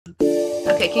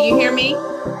Okay, can you hear me?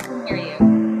 I can hear you.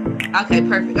 Okay,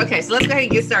 perfect. Okay, so let's go ahead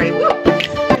and get started. Woo!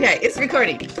 Okay, it's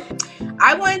recording.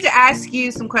 I wanted to ask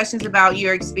you some questions about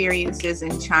your experiences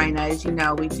in China. As you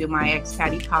know, we do my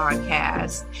Expatty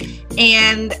podcast.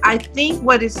 And I think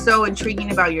what is so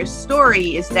intriguing about your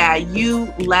story is that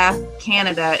you left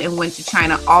Canada and went to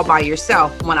China all by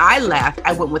yourself. When I left,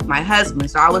 I went with my husband.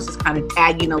 So I was just kind of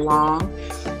tagging along.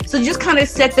 So just kind of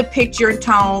set the picture and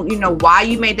tone, you know, why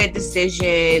you made that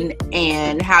decision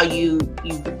and how you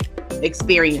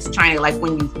experienced China, like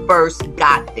when you first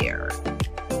got there.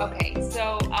 Okay,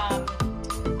 so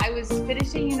I was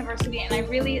finishing university, and I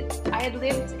had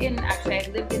lived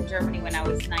in Germany when I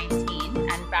was 19 and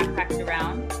backpacked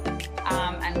around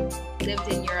and lived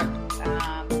in Europe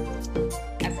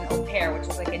as an au pair, which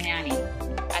was like a nanny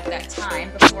at that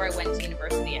time before I went to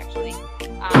university, actually.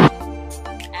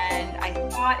 And I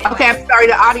thought... Okay, I'm sorry,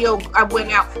 the audio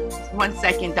went out. 1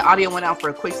 second, the audio went out for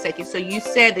a quick second. So you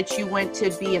said that you went to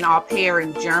be an au pair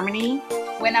in Germany?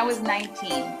 When I was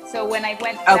 19. So when I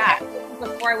went back,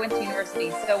 before I went to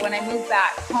university, so when I moved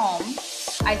back home,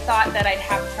 I thought that I'd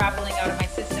have traveling out of my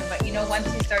system. But you know,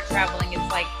 once you start traveling,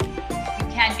 it's like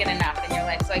you can't get enough in your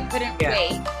life. So I couldn't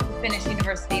wait to finish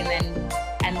university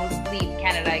and leave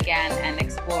Canada again and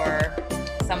explore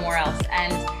somewhere else.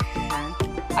 And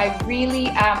I really,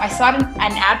 I saw an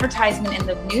advertisement in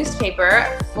the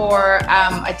newspaper for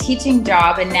a teaching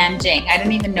job in Nanjing. I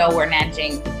didn't even know where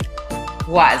Nanjing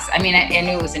was. I mean, I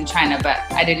knew it was in China, but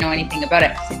I didn't know anything about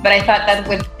it. But I thought that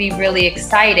would be really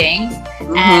exciting.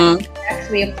 Mm-hmm. And I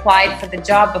actually applied for the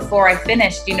job before I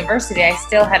finished university. I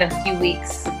still had a few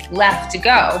weeks left to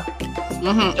go.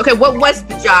 Mm-hmm. Okay, what was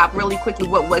the job? Really quickly,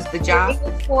 what was the job? It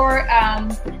was for,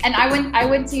 and I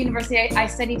went to university. I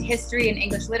studied history and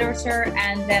English literature,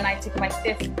 and then I took my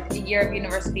 5th year of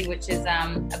university, which is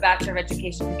a Bachelor of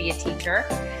Education to be a teacher.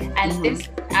 And this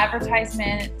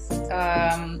advertisement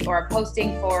or a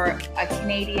posting for a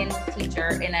Canadian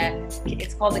teacher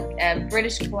it's called a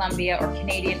British Columbia or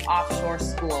Canadian offshore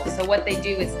school. So what they do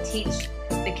is teach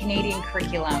the Canadian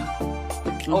curriculum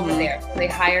over there. So they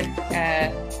hired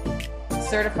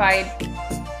certified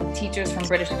teachers from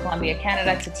British Columbia,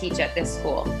 Canada, to teach at this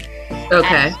school.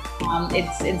 Okay. And,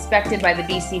 it's inspected by the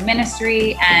BC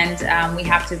Ministry, and we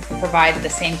have to provide the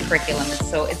same curriculum.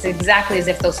 So it's exactly as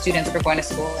if those students were going to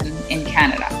school in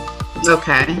Canada.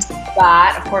 Okay.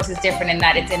 But of course, it's different in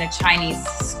that it's in a Chinese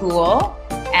school,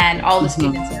 and all the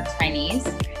students are Chinese.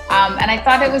 And I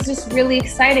thought it was just really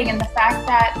exciting, and the fact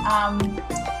that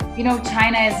you know,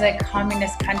 China is a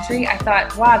communist country. I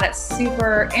thought, wow, that's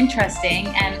super interesting.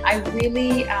 And I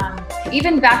really,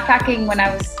 even backpacking when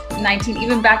I was 19,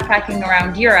 even backpacking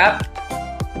around Europe,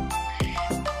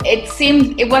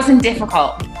 it wasn't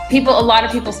difficult. A lot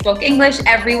of people spoke English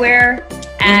everywhere.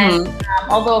 And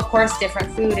although of course different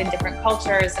food and different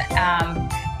cultures,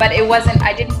 but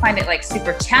I didn't find it like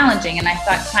super challenging. And I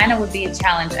thought China would be a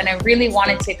challenge. And I really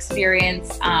wanted to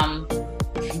experience,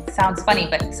 it sounds funny,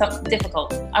 but something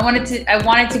difficult. I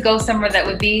wanted to go somewhere that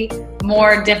would be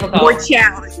more difficult. More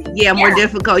challenging. Yeah, more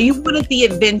difficult. You wanted the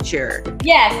adventure.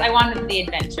 Yes, I wanted the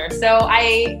adventure. So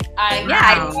I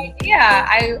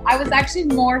was actually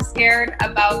more scared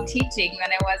about teaching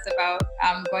than I was about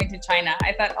going to China.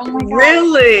 I thought, oh my God.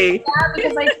 Really? Yeah,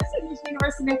 because I just finished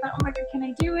university and I thought, oh my God, can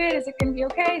I do it? Is it going to be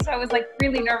okay? So I was like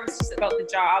really nervous just about the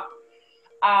job.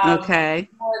 Okay.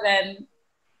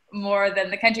 More than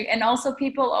the country. And also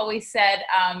people always said,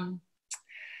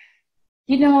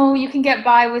 you know, you can get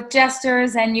by with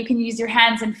gestures and you can use your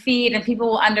hands and feet and people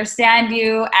will understand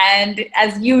you. And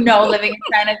as you know, living in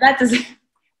China,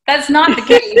 that's not the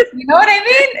case. You know what I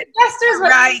mean? Gestures.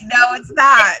 Right. No, it's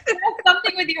not.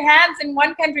 Something with your hands in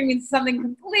one country means something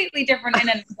completely different in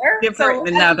another. Different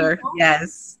in another.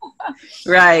 Yes.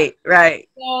 Right.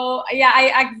 So yeah,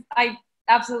 I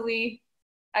absolutely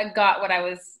got what I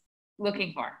was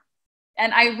looking for.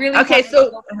 And I really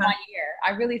for 1 year.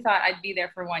 I really thought I'd be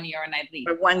there for 1 year and I'd leave.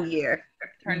 For 1 year.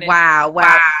 Wow.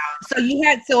 So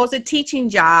it was a teaching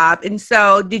job. And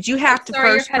so did you have to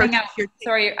first purchase your...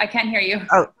 Sorry, I can't hear you.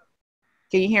 Oh,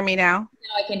 can you hear me now?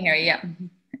 No, I can hear you.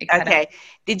 Yeah. Okay.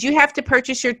 Did you have to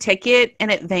purchase your ticket in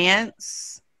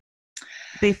advance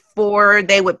before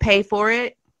they would pay for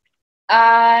it?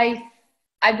 I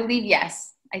believe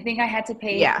yes. I think I had to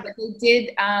pay. Yeah. But they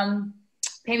did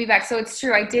pay me back. So it's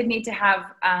true. I did need to have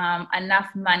enough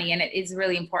money, and it is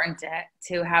really important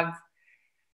to have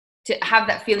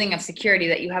that feeling of security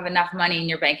that you have enough money in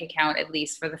your bank account, at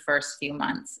least for the first few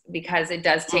months, because it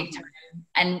does take time.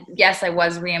 And yes, I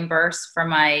was reimbursed for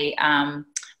my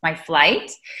my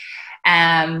flight.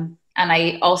 And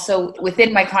I also,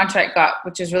 within my contract,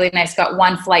 which was really nice, got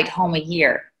one flight home a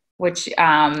year, which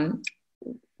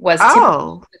was typically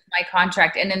Oh, with my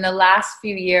contract. And in the last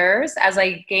few years, as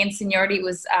I gained seniority, it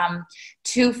was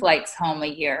 2 flights home a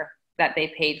year that they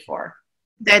paid for.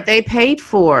 that they paid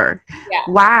for. Yeah.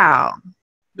 Wow.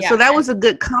 So Yeah. that was a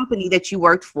good company that you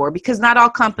worked for, because not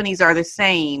all companies are the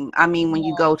same. I mean, when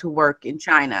you No, go to work in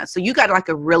China. So you got like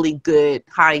a really good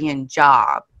high-end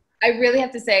job. I really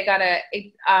have to say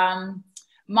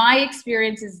my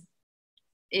experience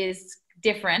is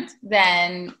different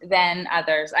than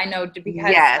others. I know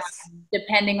because Yes.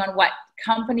 depending on what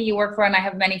company you work for, and I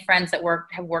have many friends that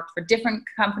have worked for different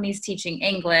companies teaching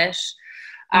English.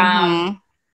 Mm-hmm.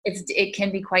 It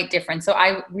can be quite different. So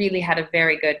I really had a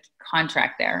very good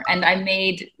contract there, and I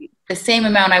made the same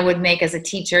amount I would make as a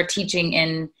teacher teaching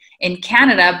in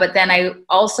Canada, but then I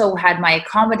also had my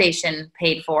accommodation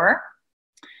paid for.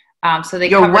 So they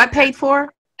Your covered what paid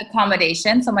for?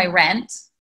 accommodation, so my rent.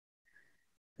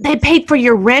 They paid for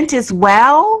your rent as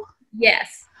well? Yes.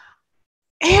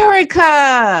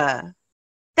 Erica,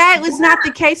 that was not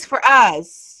the case for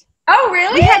us. Oh,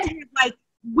 really?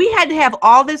 We had to have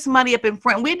all this money up in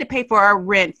front. We had to pay for our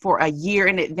rent for a year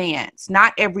in advance,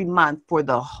 not every month, for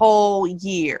the whole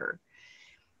year.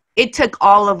 It took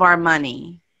all of our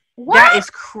money. What? That is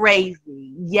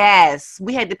crazy. Yes,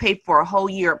 we had to pay for a whole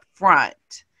year up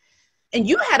front. And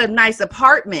you had a nice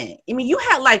apartment. I mean, you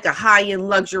had like a high-end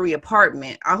luxury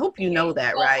apartment. I hope you know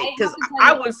that, Well, right? Because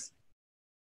I I was.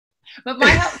 But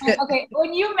okay,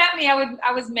 when you met me,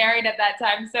 I was married at that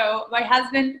time, so my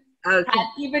husband Okay. had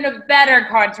even a better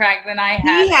contract than I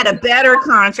had. He had a better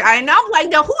contract. And I'm like,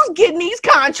 now who's getting these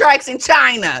contracts in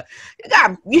China?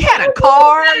 You had a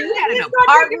car, you had an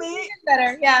apartment.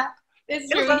 Better, yeah.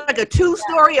 It's It was true. like a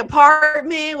 2-story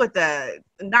apartment with a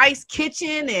nice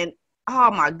kitchen, and oh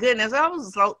my goodness, I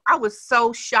was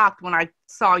so shocked when I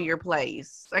saw your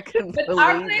place. I couldn't But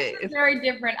our believe place it. was very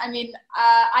different. I mean,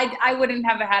 I wouldn't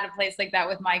have had a place like that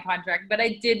with my contract, but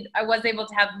I was able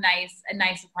to have a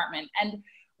nice apartment. And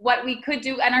what we could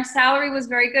do, and our salary was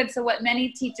very good. So what many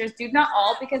teachers do, not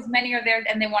all, because many are there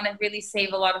and they want to really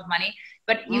save a lot of money,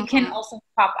 but you can also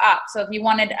top up. So if you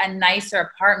wanted a nicer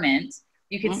apartment,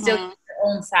 you could still use your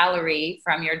own salary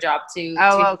from your job to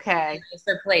Okay. a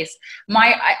nicer place.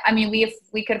 I mean,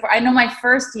 we could, I know my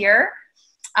first year,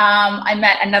 I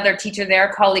met another teacher there,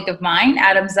 a colleague of mine,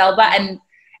 Adam Zelba, and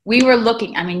we were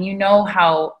looking, I mean, you know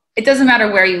how, it doesn't matter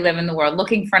where you live in the world,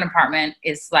 looking for an apartment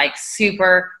is like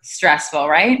super stressful,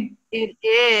 right? It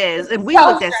is. And we So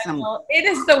looked at some it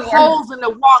is the holes in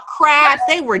the wall crabs.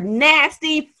 They were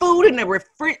nasty. Food in the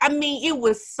refrigerator. I mean, it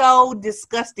was so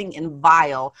disgusting and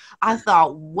vile. I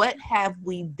thought, what have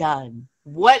we done?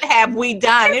 What have we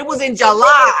done? It was in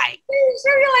July.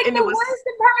 Show you like And the it was- worst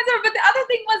apartments ever. But the other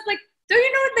thing was like, do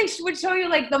you know what they would show you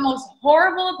like the most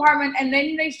horrible apartment, and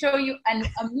then they show you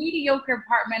a mediocre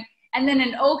apartment, and then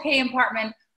an okay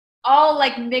apartment, all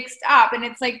like mixed up, and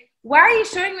it's like, why are you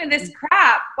showing me this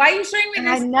crap? Why are you showing me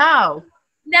this? I know.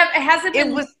 Never, it hasn't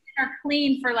been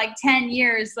clean for like 10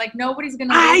 years. Like nobody's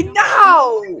gonna. I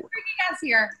know. Bringing us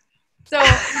here. So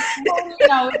you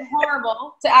know, it's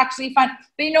horrible to actually find.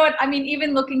 But you know what? I mean,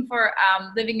 even looking for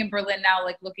living in Berlin now,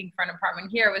 like looking for an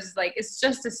apartment here was like, it's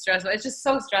just as stressful. It's just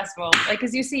so stressful. Like,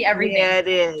 because you see everything. Yeah, it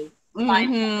is.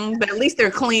 But at least they're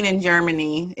clean in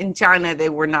Germany. In China, they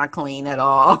were not clean at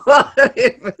all.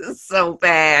 It was so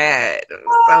bad. It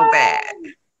was so bad.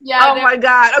 Yeah. Oh my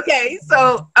God. Okay.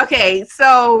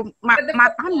 So my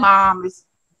mom is,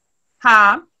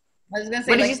 huh? I was gonna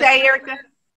say. What did you say, Erika?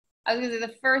 I was gonna say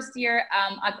the first year,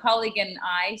 a colleague and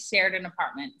I shared an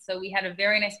apartment. So we had a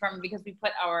very nice apartment because we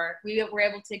were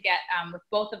able to get with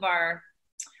both of our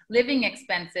living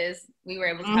expenses, we were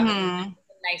able to have a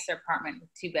nicer apartment with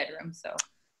 2 bedrooms. So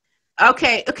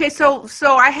Okay.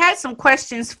 So I had some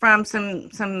questions from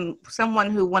someone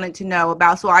who wanted to know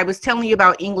about. So I was telling you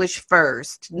about English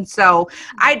First, and so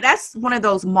that's one of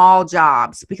those mall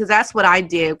jobs, because that's what I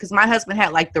did. Because my husband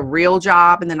had like the real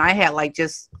job, and then I had like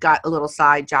just got a little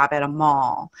side job at a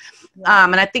mall,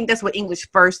 and I think that's what English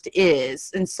First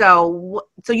is. And so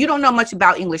you don't know much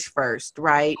about English First,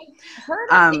 right? I've heard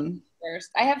of English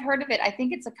First. I have heard of it. I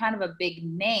think it's a kind of a big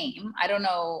name. I don't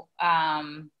know.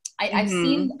 I've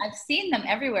seen them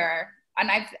everywhere, and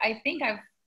I think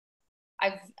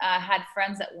I've had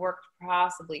friends that worked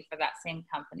possibly for that same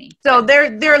company. So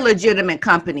they're a legitimate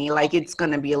company, like it's going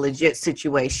to be a legit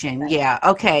situation. Yeah.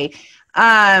 Okay.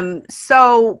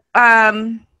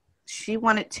 She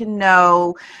wanted to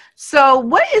know. So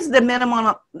what is the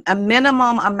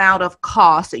minimum amount of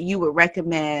cost that you would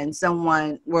recommend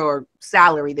someone, or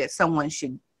salary that someone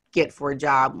should get for a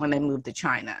job when they move to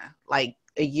China, like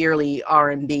a yearly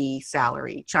RMB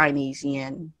salary, Chinese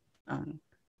yen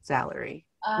salary?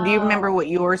 Do you remember what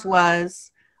yours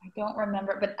was? I don't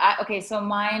remember, but okay, so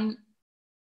mine,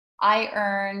 I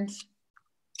earned,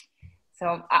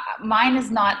 so mine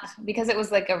is not, because it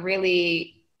was like a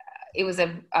really, it was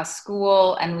a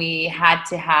school and we had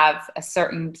to have a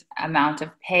certain amount of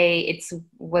pay. It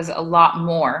was a lot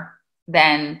more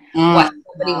than what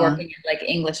somebody working in like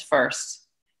English first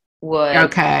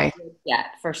would get,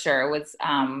 for sure. It was,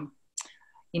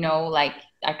 you know, like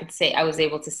I could say I was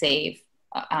able to save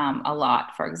a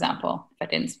lot, for example, if I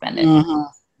didn't spend it. I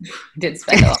did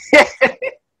spend a lot.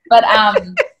 But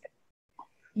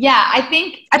yeah, I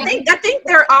think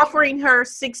they're offering her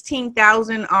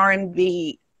 16,000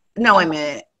 RMB. No, I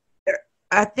meant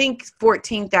I think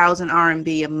 14,000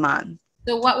 RMB a month.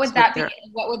 So what would that be?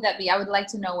 What would that be? I would like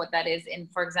to know what that is in,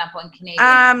 for example, in Canadian.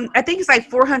 I think it's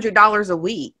like $400 a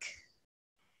week.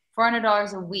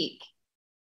 $400 a week.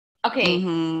 Okay.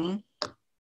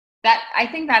 That, I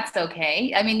think that's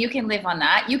okay. I mean, you can live on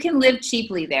that. You can live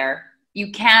cheaply there.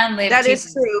 You can live That cheaply.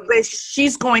 is true, but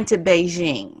she's going to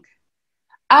Beijing.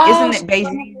 Isn't it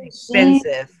Beijing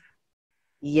expensive?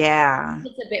 Yeah.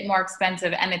 It's a bit more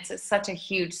expensive and it's such a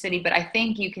huge city, but I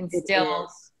think you can still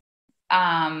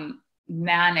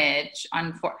manage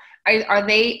on are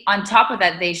they, on top of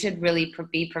that, they should really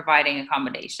be providing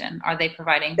accommodation. Are they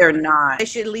providing? They're not. They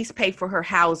should at least pay for her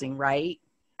housing, right?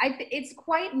 It's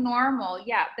quite normal,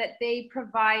 yeah, that they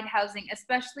provide housing,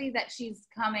 especially that she's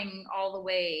coming all the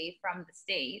way from the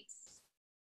States.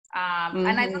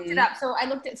 And I looked it up. So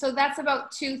so that's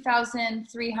about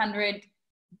 $2,300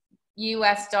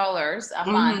 US dollars a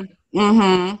month.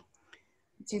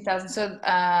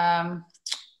 2,000.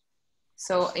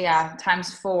 So yeah,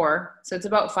 times 4. So it's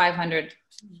about $500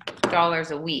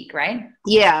 a week, right?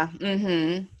 Yeah.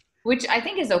 Which I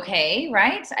think is okay,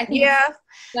 right? I think. Yeah.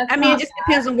 I mean, it just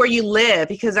depends on where you live,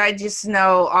 because I just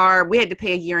know we had to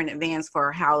pay a year in advance for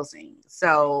our housing.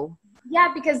 So. Yeah,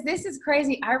 because this is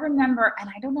crazy. I remember, and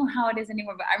I don't know how it is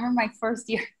anymore, but I remember my first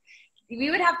year, we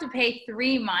would have to pay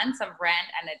 3 months of rent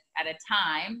at a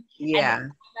time. Yeah.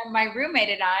 And my roommate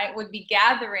and I would be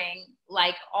gathering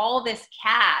like all this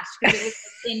cash, because it was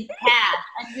in cash,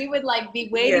 and we would like be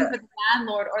waiting for the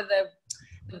landlord or the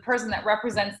person that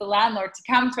represents the landlord to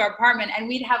come to our apartment, and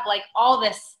we'd have like all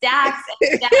the stacks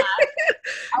and stacks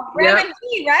of rent and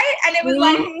tea, right? And it was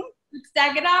like, we'd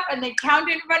stack it up and they count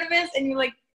it in front of us, and you're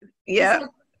like,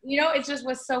 you know, it just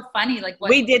was so funny. Like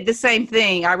we did the same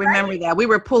thing. I remember that we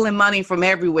were pulling money from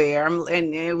everywhere,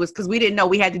 and it was because we didn't know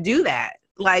we had to do that.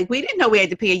 Like, we didn't know we had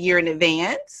to pay a year in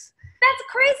advance. That's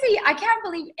crazy. I can't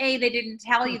believe they didn't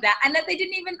tell you that, and that they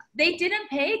didn't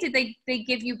pay. Did they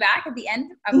give you back at the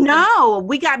end? No,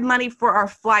 we got money for our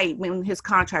flight when his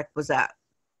contract was up.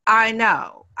 I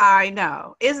know.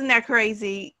 Isn't that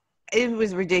crazy? It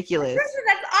was ridiculous.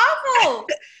 That's awful.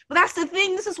 But that's the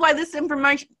thing. This is why this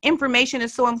information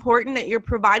is so important that you're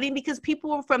providing, because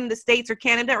people from the States or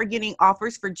Canada are getting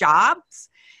offers for jobs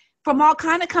from all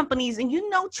kind of companies. And you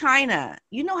know, China,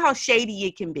 you know how shady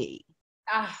it can be.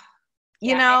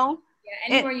 You know?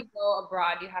 Anywhere you go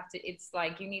abroad, you have to, it's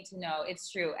like, you need to know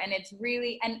it's true. And it's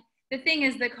really, and the thing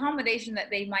is, the accommodation that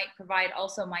they might provide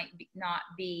also might not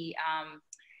be,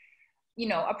 you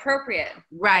know, appropriate.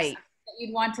 Right. That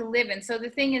you'd want to live in. So the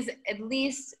thing is, at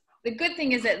least the good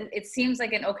thing is that it seems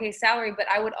like an okay salary, but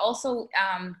I would also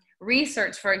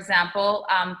research, for example,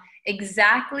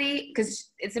 exactly,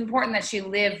 because it's important that she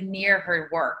live near her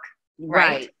work.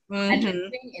 Right. And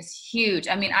Beijing is huge.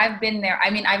 I mean, I've been there. I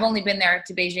mean, I've only been there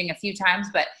to Beijing a few times,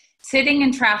 but sitting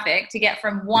in traffic to get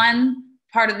from one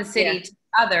part of the city to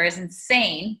the other is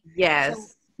insane. Yes.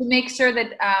 So to make sure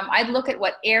that I'd look at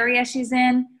what area she's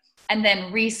in, and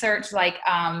then research like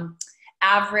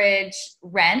average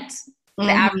rent, the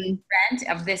average rent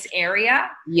of this area.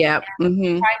 Yep.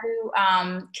 Try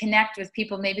to connect with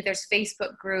people. Maybe there's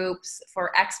Facebook groups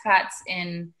for expats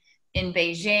in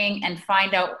Beijing, and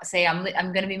find out, say, I'm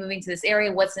going to be moving to this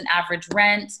area. What's an average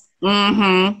rent?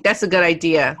 That's a good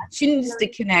idea. She needs to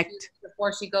connect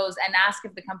before she goes, and ask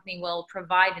if the company will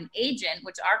provide an agent,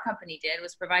 which our company did,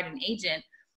 was provide an agent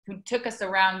who took us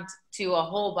around to a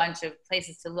whole bunch of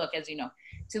places to look, as you know,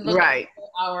 to look at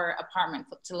our apartment,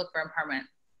 to look for an apartment.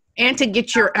 And to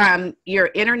get your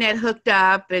internet hooked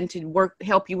up, and to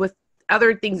help you with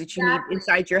other things that you need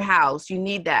inside your house. You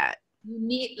need that. You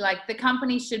need, like, the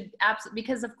company should absolutely,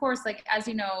 because of course, like, as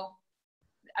you know,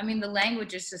 I mean, the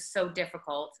language is just so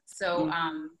difficult. So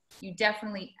you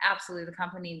definitely, absolutely, the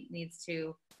company needs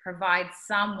to provide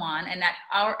someone. And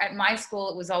at my school,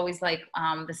 it was always like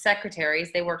the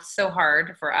secretaries, they worked so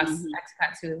hard for us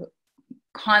expats who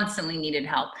constantly needed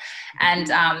help. And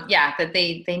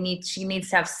that she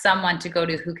needs to have someone to go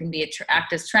to who can be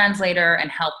act as translator and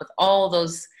help with all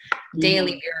those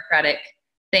daily bureaucratic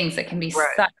things that can be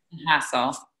Right. such a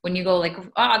hassle when you go like,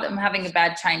 oh, I'm having a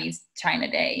bad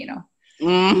China day, you know.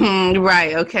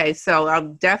 Right. Okay. So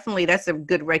I'll definitely, that's a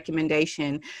good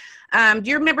recommendation. Do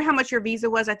you remember how much your visa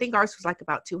was? I think ours was like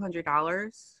about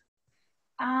 $200.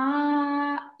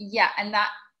 Yeah, and that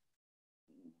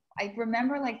I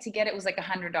remember like to get it was like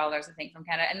 $100, I think, from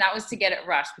Canada, and that was to get it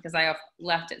rushed because I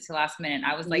left it to last minute.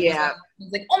 I was like, Yeah. I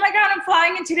was like, oh my God, I'm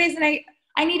flying in 2 days, and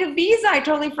I need a visa. I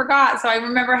totally forgot. So I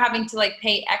remember having to like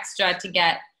pay extra to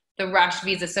get the rush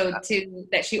visa, so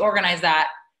that she organized that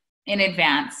in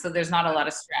advance, so there's not a lot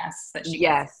of stress that she gets.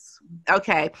 Yes.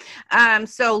 Okay.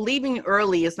 So leaving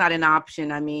early is not an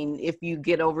option. I mean, if you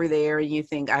get over there and you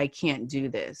think I can't do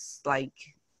this, like,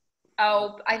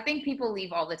 Oh, I think people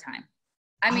leave all the time.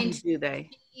 I mean, do they?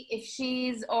 if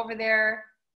she's over there,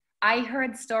 I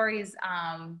heard stories.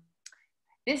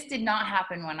 This did not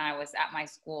happen when I was at my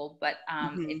school, but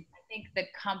I think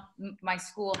my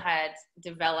school had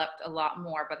developed a lot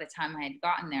more by the time I had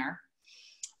gotten there.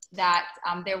 That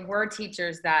there were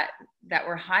teachers that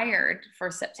were hired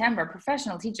for September,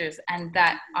 professional teachers, and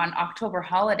that on October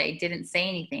holiday didn't say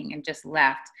anything and just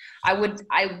left. I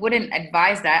wouldn't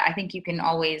advise that. I think you can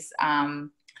always,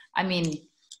 I mean,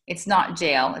 it's not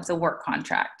jail, it's a work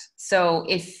contract. So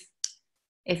if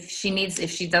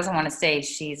she doesn't want to stay,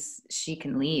 she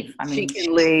can leave. I mean, she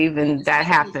can leave, and that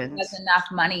happens. She has enough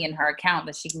money in her account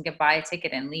that she can buy a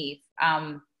ticket and leave.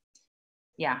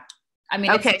 Yeah. I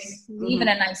mean, okay. It's to leave in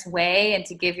a nice way and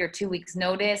to give your 2 weeks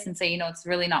notice and say, you know, it's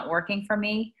really not working for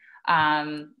me.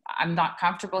 I'm not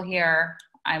comfortable here.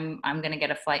 I'm going to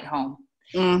get a flight home.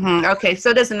 Okay. So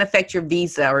it doesn't affect your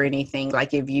visa or anything.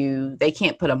 Like if they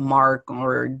can't put a mark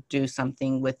or do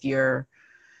something with your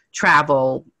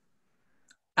travel.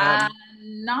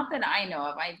 Not that I know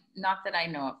of. I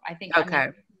think okay.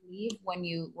 You leave when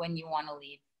you want to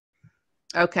leave.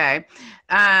 Okay.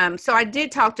 So I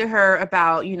did talk to her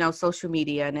about, social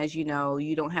media. And as you know,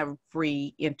 you don't have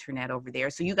free internet over there.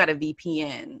 So you got a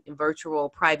VPN, virtual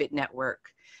private network.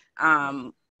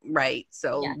 Right.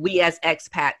 So we as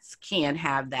expats can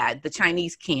have that. The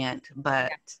Chinese can't,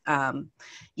 but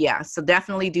so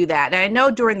definitely do that. And I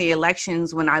know during the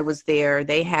elections when I was there,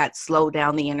 they had slowed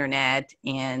down the internet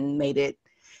and made it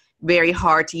very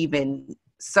hard to even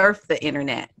surf the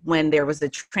internet when there was a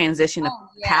transition of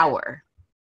power.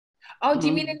 Oh, do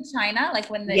you mean in China? Like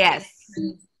when the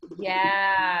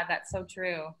Yeah, that's so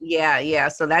true. Yeah.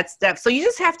 So that's that. So you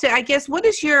just have to, I guess, when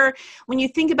you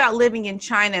think about living in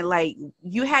China, like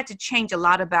you had to change a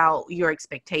lot about your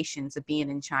expectations of being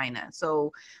in China.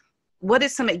 So what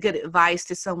is some good advice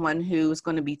to someone who's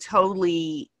going to be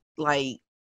totally like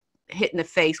hit in the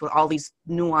face with all these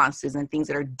nuances and things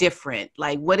that are different?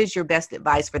 Like, what is your best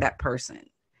advice for that person?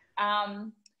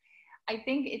 I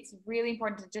think it's really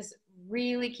important to just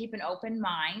really keep an open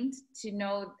mind, to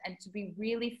know and to be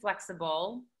really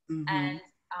flexible and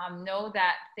know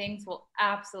that things will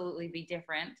absolutely be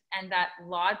different, and that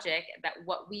logic, that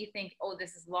what we think, oh,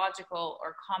 this is logical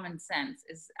or common sense,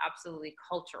 is absolutely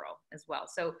cultural as well.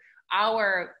 So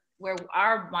where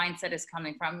our mindset is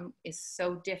coming from is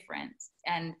so different,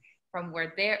 and from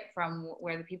where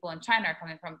the people in China are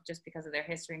coming from, just because of their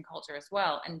history and culture as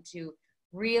well. And to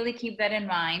really keep that in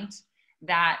mind,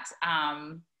 that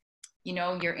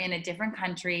you're in a different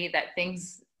country, that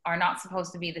things are not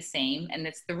supposed to be the same, and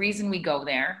it's the reason we go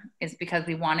there is because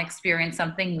we want to experience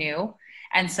something new.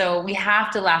 And so we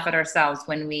have to laugh at ourselves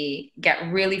when we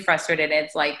get really frustrated.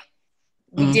 It's like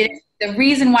the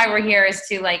reason why we're here is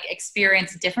to like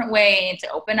experience a different way and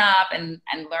to open up and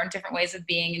learn different ways of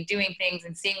being and doing things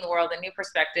and seeing the world in new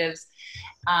perspectives,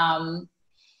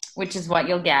 which is what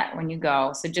you'll get when you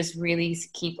go. So just really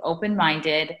keep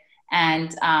open-minded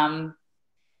and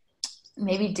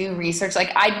maybe do research.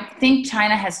 Like, I think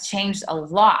China has changed a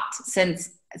lot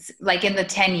since, like, in the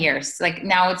 10 years. Like,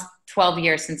 now it's 12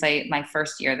 years since my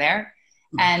first year there.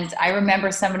 And I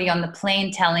remember somebody on the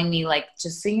plane telling me, like,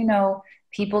 just so you know,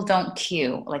 people don't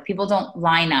queue. Like, people don't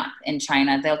line up in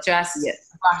China. They'll just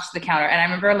rush the counter. And I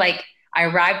remember, like, I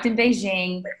arrived in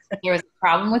Beijing. There was a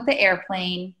problem with the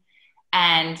airplane.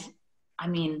 And, I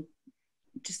mean,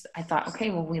 I thought, okay,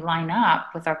 well, we line up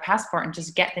with our passport and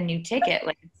just get the new ticket.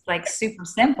 Like, it's like super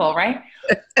simple, right?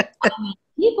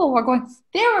 People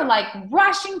they were like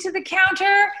rushing to the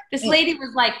counter. This lady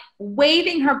was like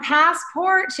waving her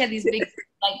passport. She had these big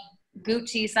like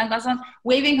Gucci sunglasses on,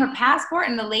 waving her passport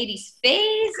in the lady's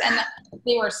face, and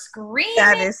they were screaming.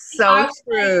 That is so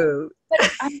true.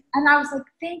 And I was like,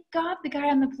 thank God the guy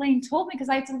on the plane told me, because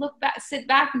I had to sit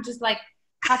back and just like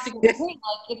have to go to plane.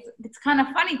 Like it's kind of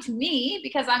funny to me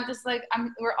because I'm just like,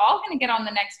 we're all going to get on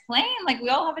the next plane. Like we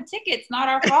all have a ticket. It's not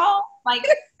our fault. Like,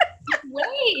 just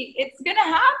wait, it's going to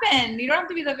happen. You don't have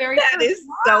to be the very That first is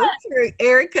one. so true.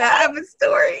 Erica, I have a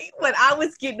story. When I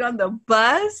was getting on the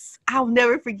bus, I'll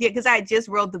never forget because I had just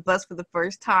rode the bus for the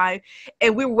first time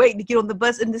and we were waiting to get on the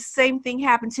bus and the same thing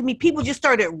happened to me. People just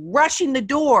started rushing the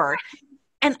door.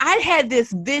 And I had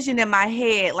this vision in my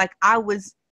head, like I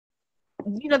was,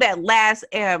 that last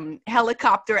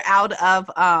helicopter out of,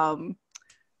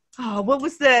 what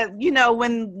was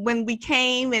when we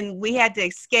came and we had to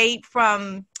escape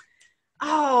from,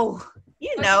 like,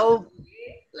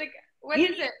 what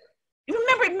is it?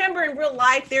 Remember in real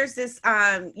life, there's this,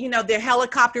 the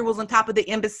helicopter was on top of the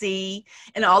embassy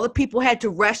and all the people had to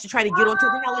rush to try to get onto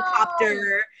the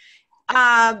helicopter.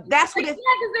 That's what because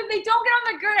if they don't get on,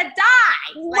 they're gonna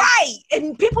die. Right.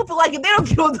 And people feel like if they don't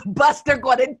get on the bus, they're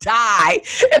gonna die.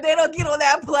 If they don't get on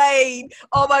that plane,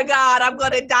 oh my God, I'm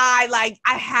gonna die. Like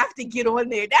I have to get on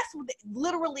there. That's what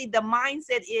literally the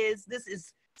mindset is. This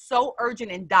is so urgent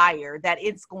and dire that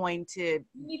it's going to you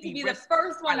need to be the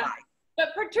first one.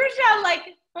 But Patricia,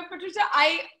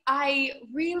 I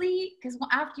really, because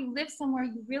after you live somewhere,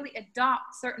 you really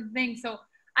adopt certain things. So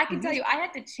I can tell you, I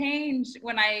had to change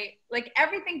when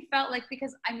everything felt like,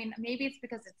 because maybe it's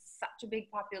because it's such a big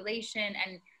population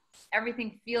and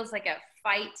everything feels like a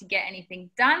fight to get anything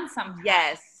done sometimes.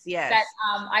 Yes. That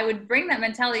I would bring that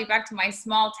mentality back to my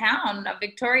small town of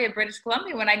Victoria, British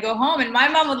Columbia when I go home. And my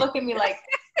mom would look at me like,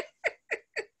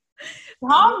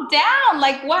 calm down,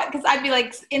 like what? Because I'd be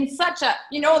like in such a,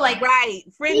 right,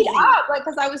 frenzy. Up,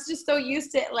 because I was just so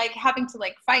used to having to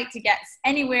fight to get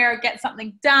anywhere, get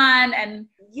something done, and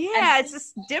it's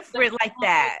just different like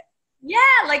that. Yeah,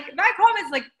 like back home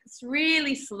it's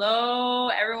really slow.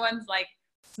 Everyone's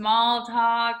small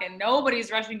talk, and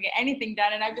nobody's rushing to get anything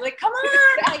done. And I'd be like, come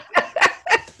on,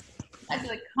 I'd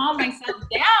be calm myself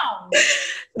down.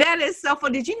 That is so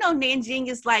fun. Did you know Nanjing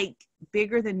is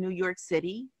bigger than New York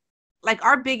City?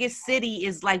 Our biggest city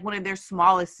is one of their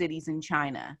smallest cities in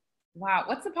China. Wow.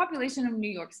 What's the population of New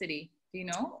York City? Do you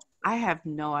know? I have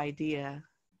no idea.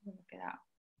 Look it up.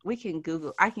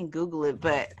 I can Google it,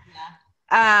 but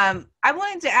I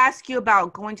wanted to ask you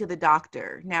about going to the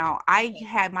doctor. Now, I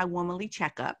had my womanly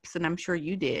checkups, and I'm sure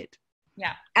you did.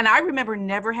 Yeah. And I remember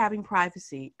never having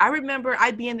privacy. I remember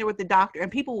I'd be in there with the doctor and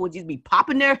people would just be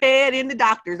popping their head in the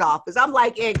doctor's office. I'm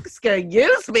like,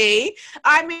 excuse me.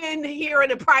 I'm in here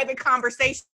in a private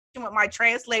conversation with my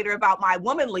translator about my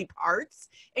womanly parts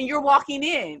and you're walking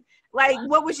in.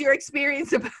 What was your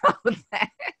experience about that?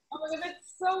 Oh my God,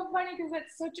 that's so funny because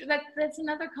that's so true. That's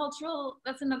another cultural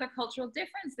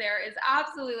difference there is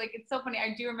absolutely it's so funny.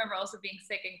 I do remember also being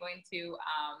sick and going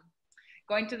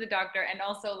to the doctor, and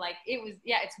also it was,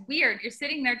 it's weird. You're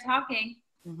sitting there talking.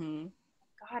 Mm-hmm.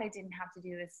 God, I didn't have to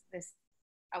do this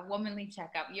a womanly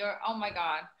checkup. Oh my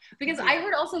God. Because I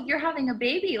heard also if you're having a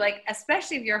baby,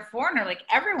 especially if you're a foreigner,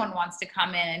 everyone wants to come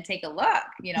in and take a look,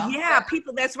 Yeah,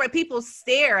 that's right. People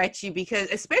stare at you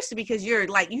especially because you're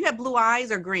you have blue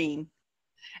eyes or green.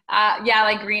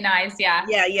 Green eyes. Yeah.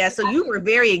 Yeah. So you were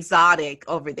very exotic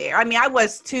over there. I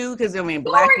was too, because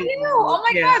black people. Oh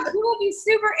my God. People would be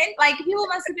super people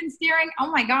must have been staring.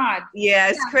 Oh my God. Yeah,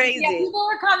 it's crazy. Yeah, people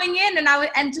were coming in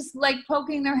and just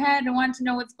poking their head and wanting to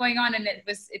know what's going on. And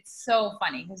it's so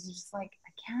funny because you're just I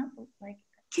can't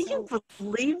Can you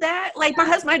believe that? My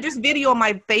husband, I just video on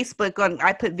my Facebook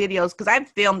I put videos because I've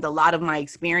filmed a lot of my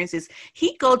experiences.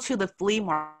 He'd go to the flea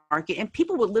market and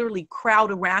people would literally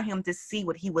crowd around him to see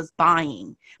what he was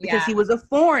buying because he was a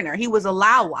foreigner. He was a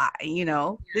Laowai,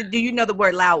 Do you know the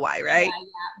word Laowai, right?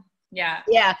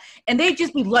 Yeah. And they'd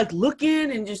just be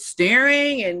looking and just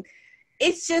staring. And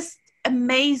it's just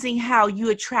amazing how you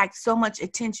attract so much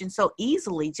attention so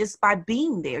easily just by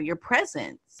being there, your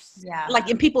presence. Yeah.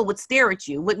 And people would stare at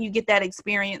you. Wouldn't you get that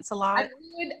experience a lot? I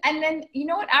would. And then, you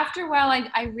know what, after a while,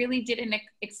 I really didn't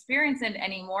experience it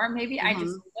anymore. Maybe I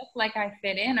just looked like I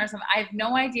fit in or something. I have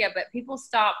no idea, but people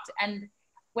stopped. And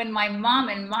when my mom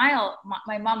and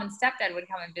stepdad would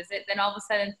come and visit, then all of a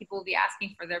sudden people would be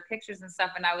asking for their pictures and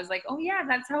stuff. And I was like, oh yeah,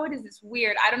 that's how it is. It's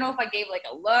weird. I don't know if I gave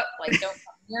a look, don't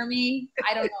come near me.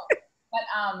 I don't know.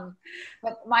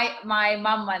 But my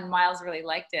mom and Miles really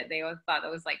liked it. They always thought it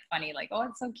was funny, oh,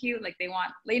 it's so cute. They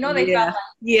want, they felt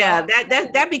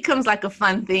that becomes a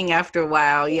fun thing after a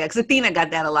while. Yeah, because Athena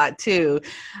got that a lot too.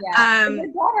 Yeah, your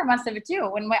daughter must have it too.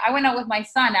 When I went out with my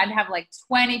son, I'd have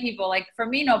 20 people. For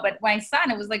me, no, but my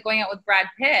son, it was going out with Brad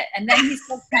Pitt, and then he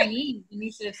spoke Chinese, and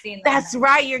you should have seen that. That's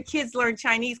right. Your kids learned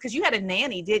Chinese because you had a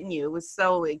nanny, didn't you? It was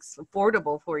so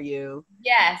affordable for you.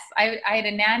 Yes, I had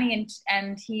a nanny,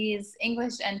 and he's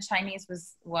English and Chinese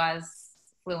was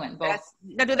fluent, both.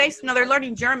 Now, do they know they're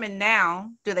learning German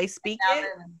now? Do they speak it?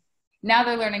 Now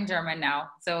they're learning German now.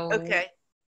 So okay.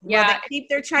 Yeah. Will they keep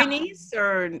their Chinese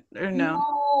or no?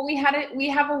 No, we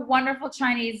have a wonderful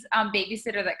Chinese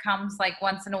babysitter that comes like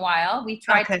once in a while. We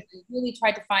really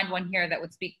tried to find one here that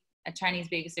would speak a Chinese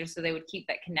babysitter, so they would keep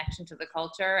that connection to the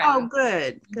culture. And,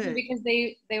 good. Because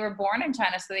they were born in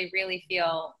China, so they really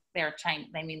feel they're Chinese.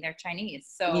 I mean, they're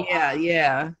Chinese. So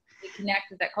they connect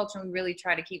with that culture, and we really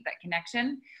try to keep that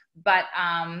connection. But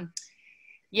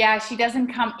yeah, she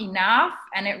doesn't come enough,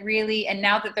 and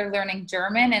now that they're learning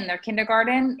German in their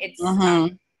kindergarten, it's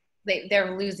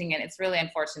they're losing it. It's really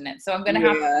unfortunate. So I'm going to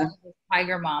have to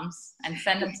tiger moms and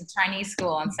send them to Chinese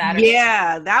school on Saturday.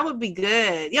 Yeah, that would be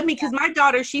good. Yeah, because my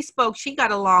daughter, she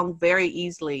got along very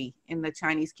easily in the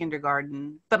Chinese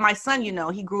kindergarten. But my son,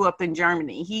 he grew up in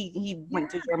Germany. He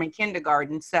went to German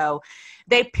kindergarten. So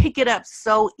they pick it up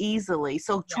so easily.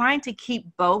 So trying to keep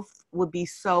both would be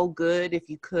so good if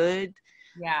you could.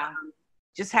 Yeah.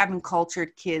 Just having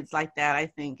cultured kids like that, I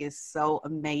think, is so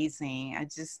amazing. I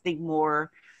just think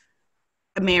more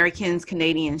Americans,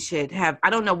 Canadians should have, I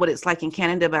don't know what it's like in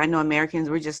Canada, but I know Americans,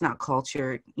 we're just not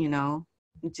cultured, we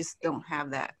just don't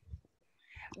have that.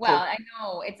 Well, I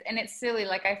know it's silly.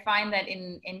 Like I find that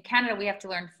in Canada, we have to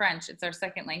learn French. It's our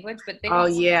second language, but they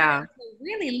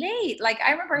really late. Like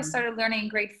I remember I started learning in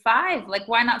grade 5. Like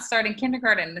why not start in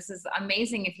kindergarten? This is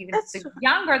amazing. If you can, the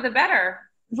younger, the better.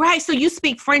 Right. So you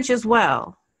speak French as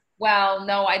well? Well,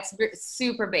 no, it's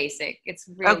super basic. It's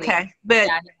really okay. But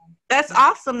that's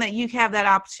awesome that you have that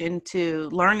option to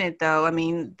learn it, though. I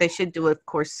mean, they should do it, of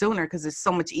course, sooner because it's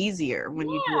so much easier when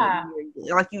you do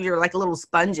it. Like you're like little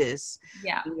sponges.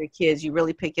 Yeah. Your kids, you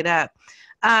really pick it up.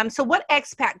 So what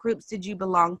expat groups did you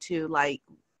belong to? Like,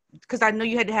 because I know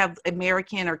you had to have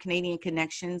American or Canadian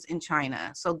connections in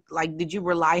China. So, like, did you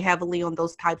rely heavily on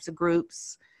those types of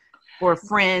groups or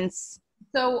friends?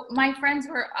 So my friends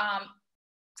were,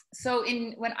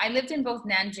 when I lived in both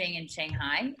Nanjing and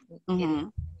Shanghai, in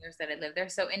the years that I lived there.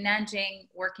 So in Nanjing,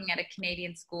 working at a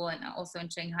Canadian school, and also in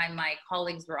Shanghai, my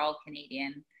colleagues were all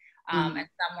Canadian, and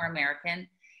some were American.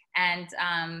 And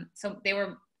so they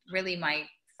were really my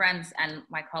friends, and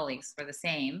my colleagues were the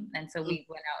same. And so we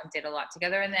went out and did a lot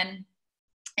together. And then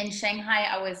in Shanghai,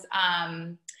 I was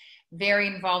very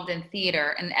involved in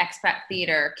theater, an expat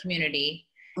theater community.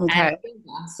 Okay.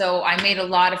 And so I made a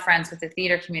lot of friends with the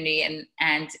theater community,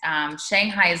 and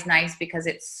Shanghai is nice because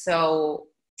it's so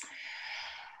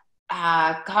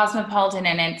cosmopolitan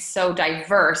and it's so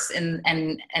diverse, and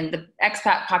the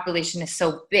expat population is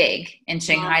so big in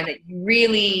Shanghai that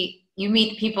you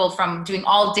meet people from doing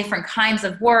all different kinds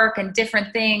of work and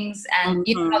different things, and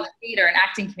you know how the theater and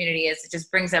acting community is. It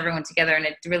just brings everyone together, and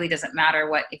it really doesn't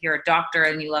matter if you're a doctor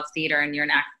and you love theater and you're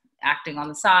an acting on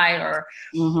the side or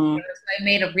so I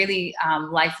made a really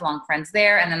lifelong friends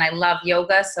there. And then I love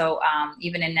yoga, so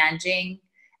even in Nanjing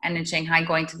and in Shanghai,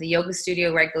 going to the yoga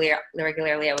studio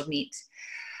regularly, I would meet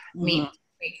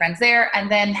friends there.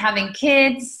 And then having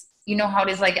kids, you know how it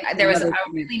is, like there was a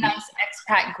really nice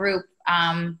expat group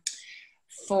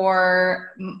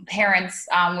for parents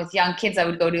with young kids. I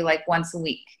would go to like once a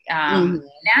week in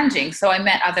Nanjing, so I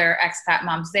met other expat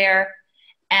moms there.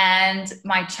 And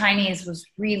my Chinese was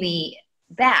really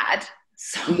bad.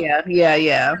 So I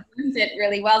learned it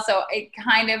really well. So it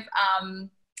kind of,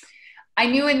 I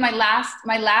knew in my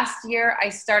last year, I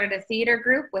started a theater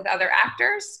group with other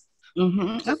actors.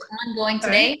 Ongoing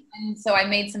today. And so I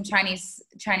made some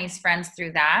Chinese friends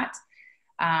through that.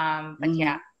 I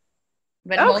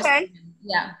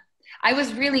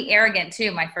was really arrogant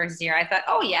too my first year. I thought,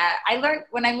 I learned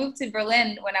when I moved to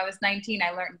Berlin when I was 19,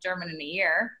 I learned German in a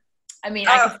year. I mean,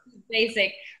 I could speak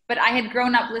basic, but I had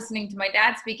grown up listening to my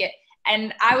dad speak it,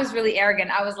 and I was really arrogant.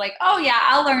 I was like,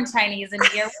 I'll learn Chinese in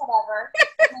a year, whatever.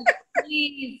 Like,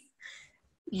 please.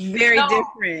 Very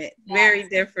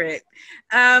different.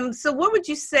 So what would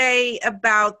you say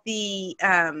about the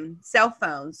cell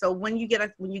phone? So when you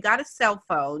got a cell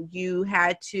phone, you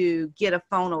had to get a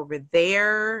phone over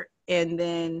there. And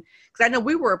then, because I know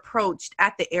we were approached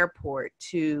at the airport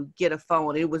to get a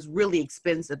phone. It was really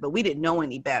expensive, but we didn't know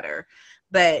any better.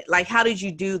 But like, how did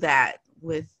you do that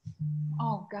with?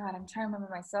 Oh God, I'm trying to remember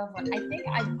my cell phone. I think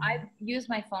I used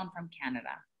my phone from Canada,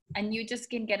 and you just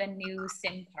can get a new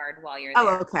SIM card while you're there.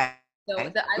 Oh, okay. So I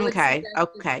would okay. Bring your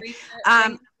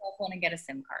cell phone and get a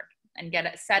SIM card and get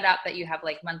it set up that you have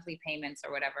like monthly payments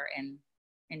or whatever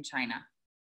in China.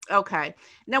 Okay.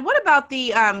 Now, what about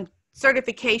the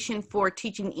certification for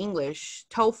teaching English,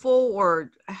 TOEFL, or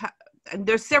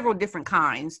there's several different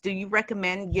kinds. Do you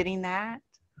recommend getting that?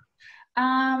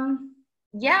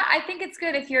 Yeah, I think it's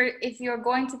good if you're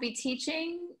going to be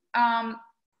teaching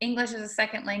English as a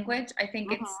second language. I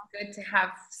think it's good to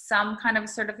have some kind of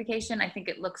certification. I think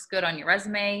it looks good on your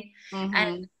resume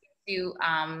and you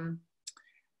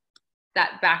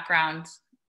that background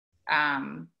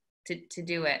to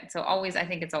do it. So always, I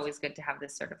think it's always good to have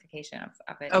this certification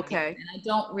of it. Okay. And I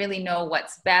don't really know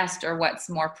what's best or what's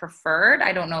more preferred.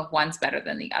 I don't know if one's better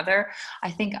than the other.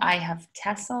 I think I have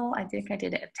TESOL. I think I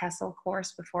did a TESOL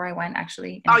course before I went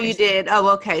actually. Oh, you did? Oh,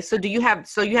 okay. So you have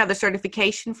the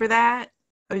certification for that?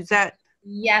 Or is that?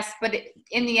 Yes, but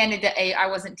in the end of the day, I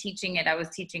wasn't teaching it. I was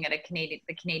teaching at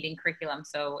the Canadian curriculum.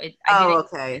 So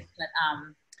okay. But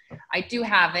I do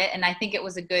have it, and I think it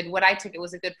was a good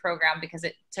program because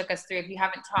it took us through. If you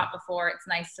haven't taught before, it's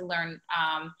nice to learn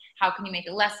how can you make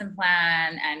a lesson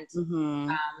plan and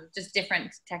just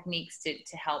different techniques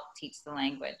to help teach the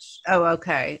language. Oh,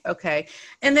 okay. Okay.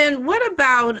 And then what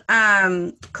about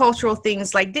cultural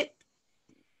things like did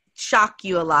shock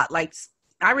you a lot? Like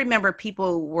I remember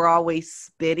people were always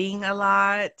spitting a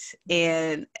lot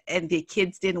and the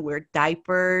kids didn't wear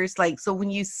diapers. Like, so when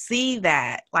you see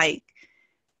that, like,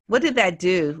 what did that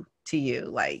do to you?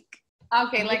 Like,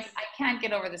 okay, like I can't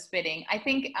get over the spitting. I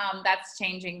think that's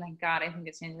changing. Thank God, I think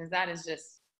it's changing because that is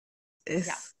just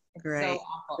it's great. So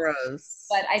awful. Gross.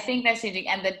 But I think that's changing.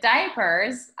 And the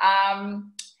diapers,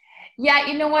 yeah,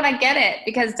 you know what? I get it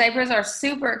because diapers are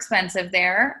super expensive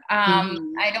there.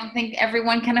 I don't think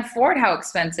everyone can afford how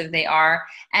expensive they are.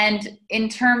 And in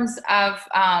terms of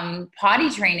potty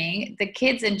training, the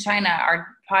kids in China are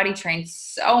potty trained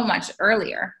so much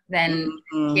earlier than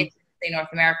kids in North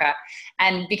America.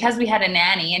 And because we had a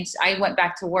nanny and I went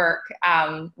back to work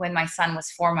when my son was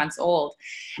 4 months old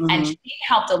and she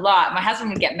helped a lot. My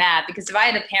husband would get mad because if I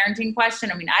had a parenting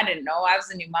question, I mean, I didn't know, I was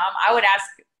a new mom. I would ask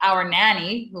our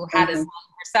nanny who had his mom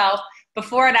herself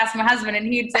before I'd ask my husband and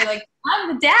he'd say like,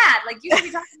 I'm the dad. Like you should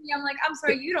be talking to me. I'm like, I'm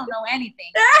sorry, you don't know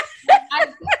anything. I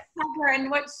her and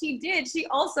what she did, she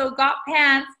also got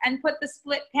pants and put the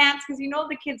split pants because you know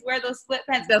the kids wear those split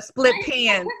pants. The split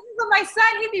pants. For my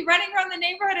son, he'd be running around the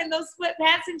neighborhood in those split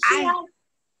pants, and she had.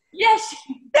 Yes.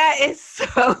 That is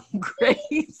so crazy.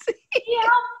 He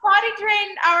helped potty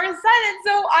train our son, and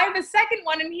so I have a second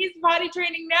one, and he's potty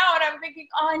training now, and I'm thinking,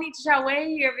 oh, I need to shower away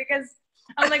here because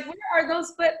I'm like, where are those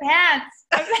split pants?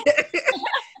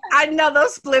 I know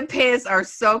those split pants are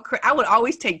so I would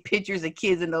always take pictures of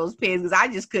kids in those pants because I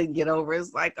just couldn't get over it.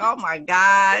 It's like, oh my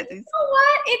God. You know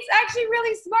what? It's actually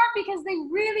really smart because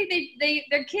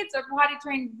their kids are potty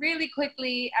trained really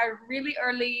quickly, really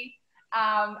early.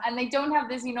 And they don't have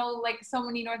this, you know, like so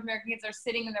many North American kids are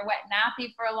sitting in their wet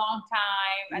nappy for a long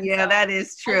time. And yeah, so that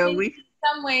is true. In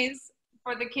some ways,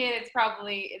 for the kid, it's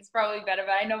probably better.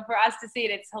 But I know for us to see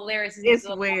it, it's hilarious. It's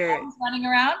weird. Running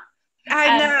around.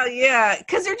 I know, yeah,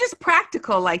 because they're just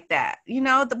practical like that. You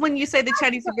know, when you say the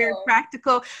Chinese are very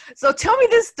practical. So tell me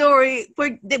this story. Were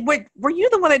you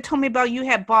the one that told me about you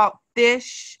had bought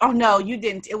fish? Oh no, you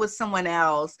didn't. It was someone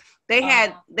else. They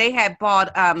had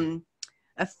bought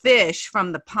a fish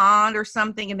from the pond or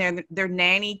something, and their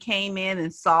nanny came in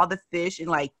and saw the fish and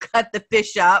like cut the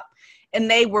fish up, and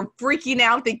they were freaking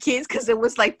out, the kids, because it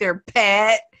was like their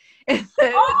pet. And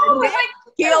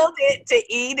killed it to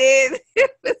eat it.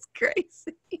 It was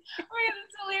crazy. Oh,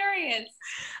 that's hilarious.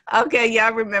 Okay, yeah, I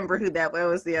remember who that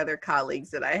was. The other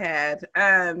colleagues that I had.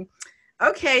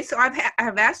 Okay, so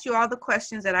I've asked you all the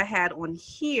questions that I had on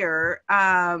here.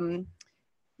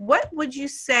 What would you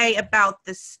say about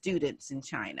the students in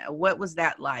China? What was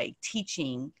that like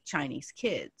teaching Chinese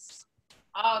kids?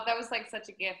 Oh, that was like such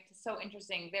a gift. So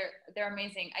interesting. They're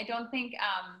amazing. I don't think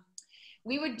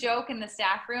we would joke in the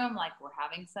staff room like we're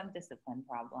having some discipline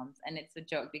problems, and it's a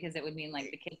joke because it would mean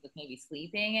like the kids was maybe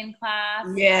sleeping in class.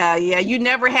 Yeah. You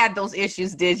never had those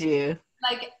issues, did you?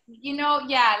 Like, you know,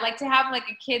 yeah, like to have like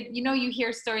a kid, you know, you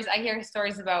hear stories. I hear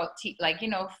stories about like, you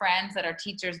know, friends that are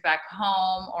teachers back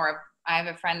home, or I have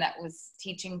a friend that was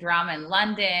teaching drama in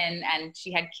London, and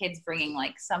she had kids bringing,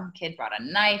 like, some kid brought a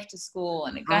knife to school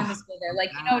and a gun to school. They're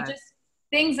like, you know, just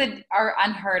things that are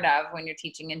unheard of when you're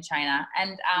teaching in China.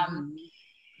 And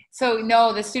so,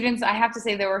 no, the students, I have to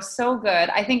say, they were so good.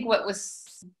 I think what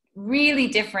was really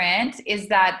different is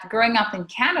that growing up in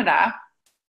Canada,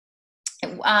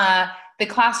 the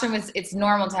classroom it's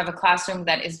normal to have a classroom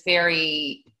that is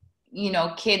very, you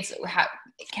know,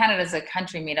 Canada's a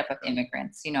country made up of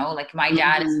immigrants, you know, like my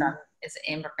dad is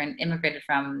immigrated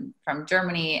from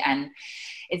Germany, and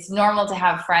it's normal to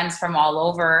have friends from all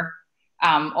over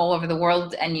the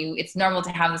world, and it's normal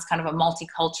to have this kind of a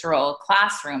multicultural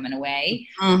classroom in a way.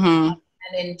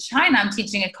 And in China, I'm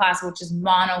teaching a class which is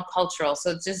monocultural.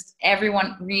 So it's just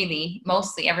everyone, really,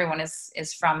 mostly everyone is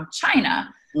from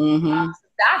China. So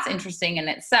that's interesting in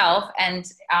itself. And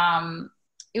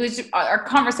it was, our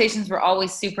conversations were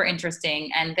always super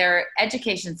interesting. And their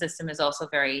education system is also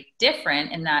very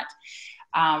different in that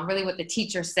really what the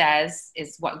teacher says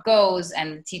is what goes,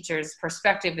 and the teacher's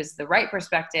perspective is the right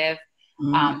perspective.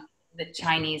 The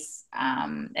Chinese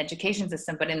education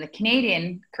system, but in the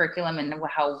Canadian curriculum and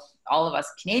how all of us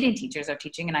Canadian teachers are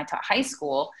teaching, and I taught high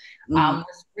school,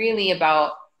 was really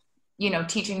about, you know,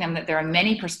 teaching them that there are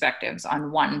many perspectives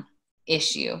on one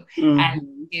issue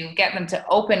and to get them to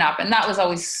open up. And that was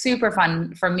always super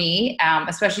fun for me,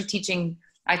 especially teaching.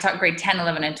 I taught grade 10,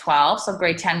 11, and 12. So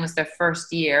grade 10 was their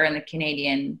first year in the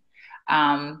Canadian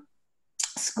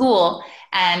school,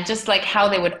 and just like how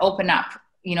they would open up,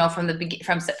 you know,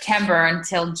 from September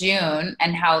until June,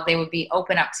 and how they would be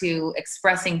open up to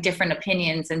expressing different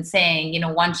opinions and saying, you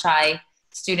know, one shy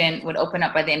student would open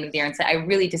up by the end of the year and say, I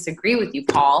really disagree with you,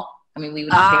 Paul. I mean, we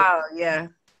would. Oh, yeah.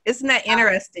 Isn't that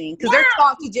interesting? Because they're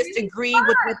taught to just agree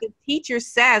with what the teacher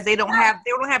says. They don't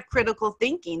have critical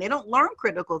thinking. They don't learn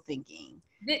critical thinking.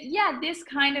 This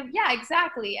kind of,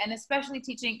 exactly. And especially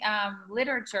teaching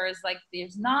literature is like,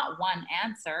 there's not one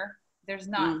answer. There's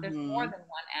more than one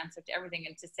answer to everything.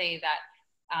 And to say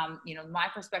that, you know, my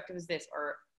perspective is this,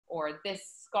 or this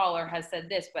scholar has said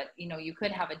this, but, you know, you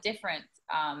could have a different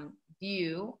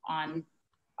view on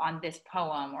this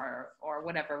poem or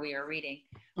whatever we are reading.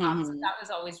 So that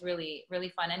was always really, really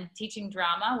fun. And teaching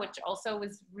drama, which also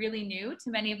was really new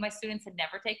to many of my students, had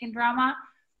never taken drama.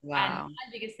 Wow. And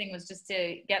my biggest thing was just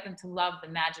to get them to love the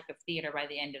magic of theater by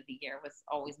the end of the year was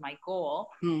always my goal.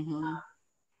 It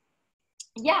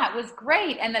was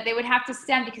great. And that they would have to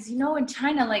stand, because, you know, in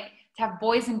China, like, to have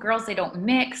boys and girls, they don't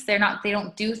mix. They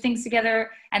don't do things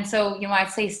together. And so, you know, I'd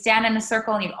say stand in a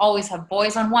circle, and you'd always have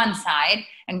boys on one side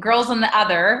and girls on the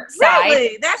other side.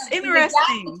 Really? That's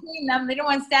interesting. Between them, they don't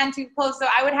want to stand too close. So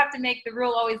I would have to make the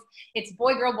rule always, it's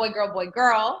boy, girl, boy, girl, boy,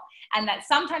 girl. And that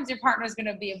sometimes your partner is going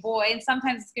to be a boy, and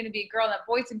sometimes it's going to be a girl. That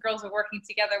boys and girls are working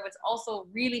together was also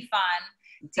really fun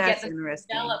to get them to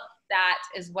develop that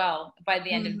as well by the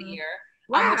end of the year.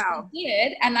 Wow. Which we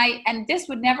did. And this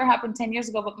would never happen 10 years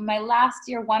ago, but my last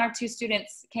year, 1 or 2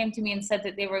 students came to me and said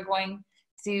that they were going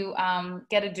to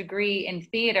get a degree in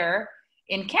theater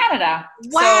in Canada.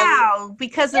 Wow. So,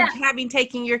 because of having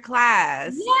taken your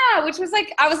class. Yeah. Which was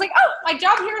like, I was like, oh, my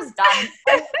job here is done.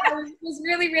 It was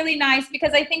really, really nice,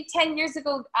 because I think 10 years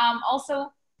ago,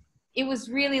 also, it was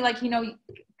really like, you know,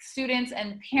 students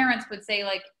and parents would say,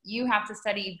 like, you have to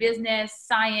study business,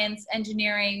 science,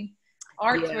 engineering.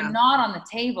 Arts were not on the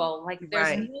table. Like,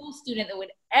 there's no student that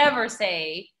would ever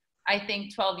say, I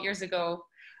think 12 years ago,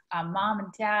 Mom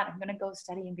and Dad, I'm going to go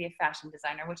study and be a fashion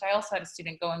designer, which I also had a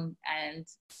student going, and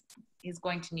he's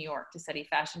going to New York to study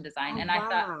fashion design. I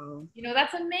thought, you know,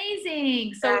 that's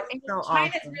amazing. So China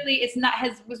awesome.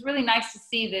 Was really nice to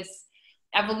see this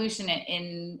evolution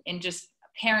in just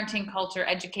parenting culture,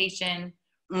 education,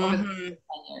 over the 10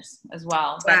 years as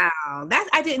well. Wow. That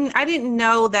I didn't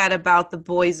know that about the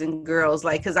boys and girls,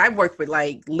 like, because I worked with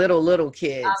like little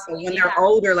kids. So when they're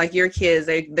older, like your kids,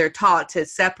 they're taught to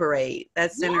separate.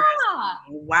 That's interesting.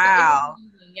 Wow.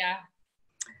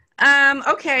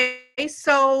 Okay,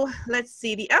 so let's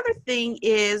see. The other thing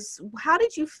is, how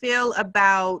did you feel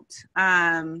about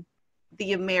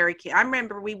the American? I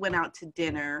remember we went out to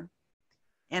dinner,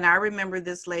 and I remember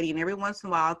this lady, and every once in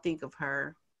a while I'll think of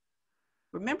her.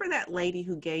 Remember that lady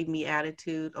who gave me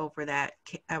attitude over that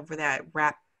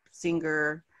rap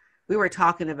singer? We were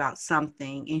talking about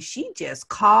something, and she just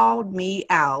called me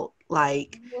out.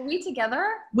 Like, were we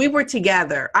together? We were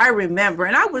together. I remember,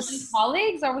 and I was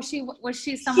colleagues, or was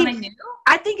she someone I knew?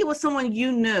 I think it was someone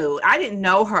you knew. I didn't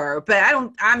know her, but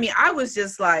I was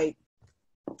just like,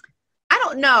 I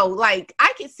don't know. Like,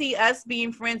 I could see us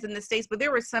being friends in the States, but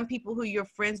there were some people who you're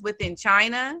friends with in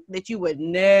China that you would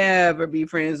never be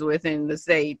friends with in the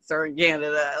States or in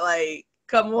Canada. Like,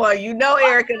 come on, you know,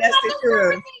 Erika, that's the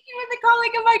truth. She was a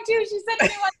colleague of mine too. She said to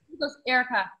me once, she goes,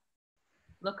 Erika,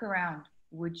 look around.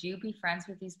 Would you be friends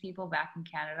with these people back in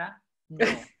Canada? No.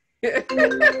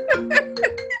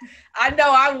 I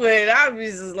know I would. I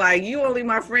was just like, you only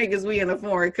my friend because we in a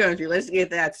foreign country. Let's get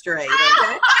that straight.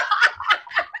 Okay?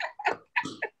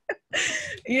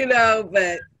 You know,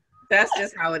 but that's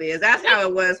just how it is. That's how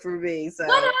it was for me. So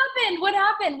what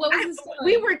happened? What was the story?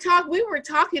 We were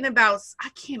talking about, I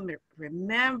can't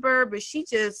remember, but she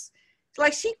just,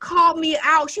 like, she called me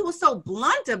out. She was so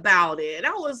blunt about it.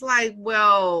 I was like,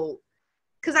 well,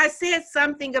 because I said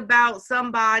something about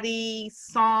somebody's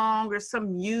song or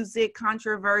some music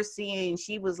controversy, and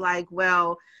she was like,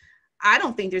 well, I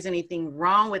don't think there's anything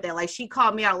wrong with that. Like, she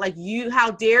called me out, like,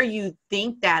 how dare you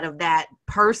think that of that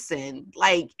person,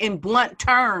 like, in blunt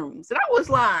terms. And I was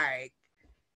like,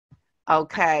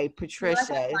 okay,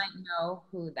 Patricia. I might know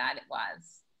who that it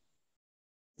was.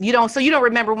 So you don't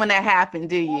remember when that happened,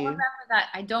 do you? I don't remember that.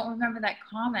 I don't remember that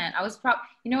comment. I was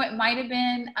it might have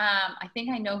been, I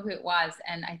think I know who it was.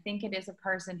 And I think it is a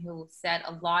person who said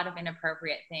a lot of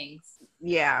inappropriate things.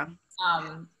 Yeah.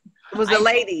 It was a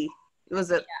lady. It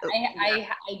was a. I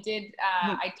did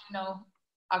know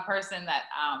a person that.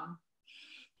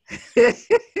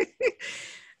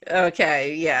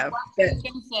 Okay. Yeah. What was I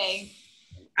gonna say?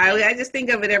 I just think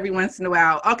of it every once in a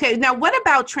while. Okay. Now, what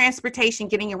about transportation,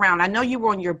 getting around? I know you were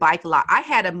on your bike a lot. I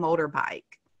had a motorbike.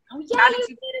 Oh yeah, you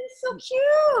did. It was so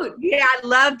cute. Yeah, I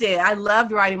loved it. I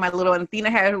loved riding my little. And Athena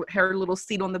had her little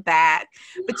seat on the back.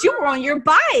 But you were on your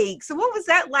bike. So what was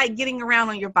that like, getting around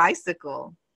on your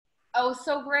bicycle? Oh,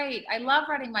 so great. I love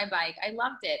riding my bike. I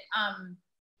loved it.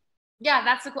 Yeah,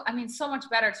 that's so much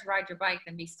better to ride your bike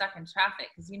than be stuck in traffic,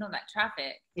 because that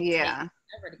traffic takes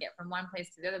forever to get from one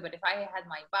place to the other. But if I had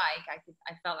my bike,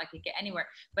 I felt I could get anywhere.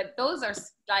 But those are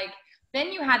like,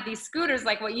 then you had these scooters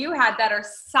like what you had that are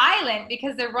silent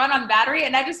because they're run on battery.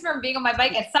 And I just remember being on my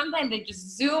bike and sometimes they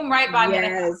just zoom right by me.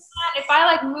 And if I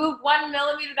like moved 1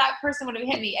 millimeter, that person would have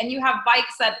hit me. And you have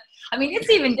bikes that, it's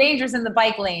even dangerous in the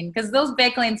bike lane, because those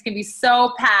bike lanes can be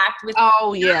so packed with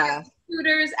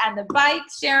scooters and the bike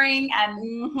sharing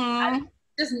and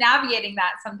just navigating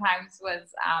that sometimes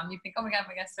was, you think, oh my God, am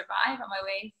I going to survive on my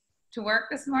way to work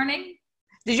this morning?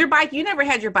 You never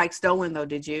had your bike stolen though,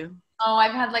 did you? Oh,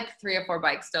 I've had like 3 or 4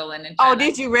 bikes stolen in China. Oh,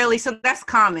 did you really? So that's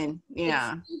common.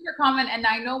 Yeah. It's super common. And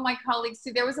I know my colleagues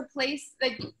too. There was a place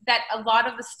that a lot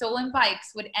of the stolen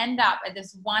bikes would end up at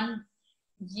this one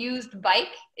used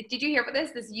bike. Did you hear about this?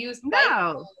 This used bike?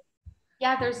 No.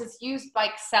 Yeah, there's this used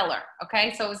bike seller.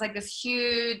 Okay. So it was like this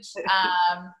huge,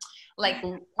 like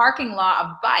parking lot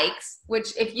of bikes,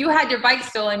 which if you had your bike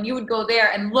stolen, you would go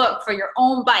there and look for your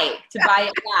own bike to buy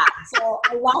it back. So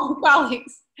a lot of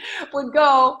colleagues would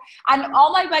go, and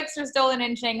all my bikes were stolen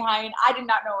in Shanghai, and I did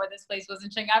not know where this place was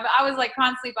in Shanghai. But I was like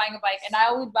constantly buying a bike, and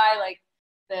I would buy like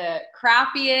the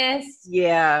crappiest.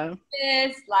 Yeah.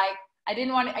 Like I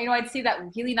didn't want to, I'd see that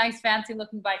really nice fancy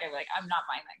looking bike. I'd be like, I'm not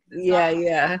buying that.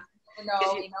 Yeah.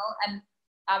 And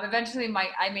eventually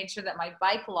I made sure that my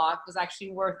bike lock was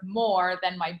actually worth more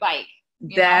than my bike.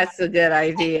 That's a good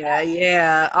idea.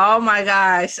 Yeah. Oh my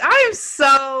gosh. I am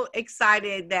so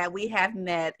excited that we have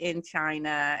met in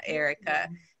China, Erika.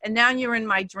 And now you're in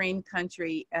my dream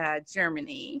country,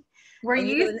 Germany. Where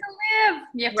you used to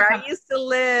live. Where I used to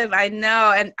live. I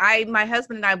know. And my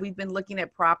husband and I, we've been looking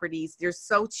at properties. They're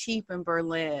so cheap in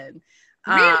Berlin.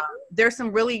 Really? There's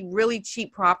some really, really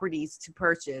cheap properties to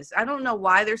purchase. I don't know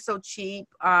why they're so cheap,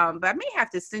 but I may have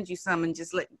to send you some and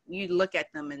just let you look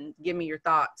at them and give me your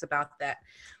thoughts about that.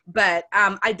 But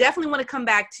I definitely want to come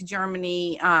back to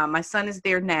Germany. My son is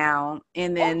there now,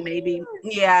 and then maybe,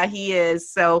 he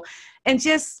is. So, and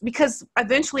just because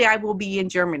eventually I will be in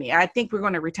Germany. I think we're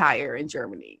going to retire in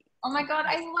Germany. Oh my God,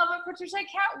 I love it, Patricia. I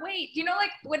can't wait.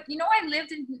 I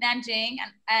lived in Nanjing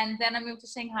and then I moved to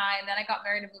Shanghai, and then I got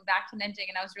married and moved back to Nanjing,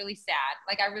 and I was really sad.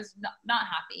 Like I was not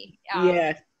happy.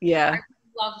 Yeah. I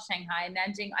loved Shanghai, and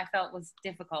Nanjing I felt was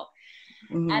difficult.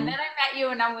 Mm-hmm. And then I met you,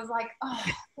 and I was like, oh,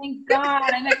 thank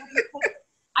God. And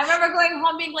I remember going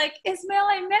home being like, Ismail,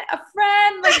 I met a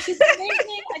friend. Like she's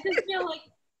amazing. I just feel like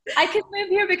I could live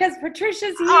here because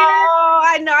Patricia's here. Oh,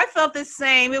 I know. I felt the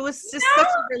same. It was just such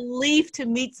a relief to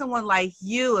meet someone like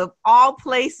you, of all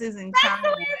places in China. That's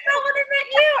when I met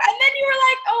you. And then you were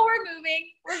like, oh, we're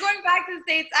moving. We're going back to the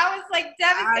States. I was like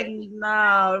devastated.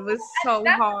 I know. It was so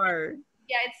hard.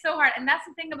 Yeah, it's so hard. And that's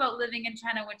the thing about living in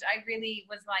China, which I really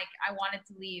was like, I wanted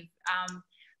to leave.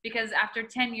 Because after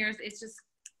 10 years, it's just,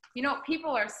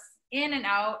 people are in and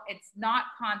out. It's not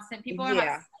constant. People are not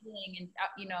settling, and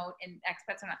and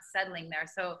expats are not settling there.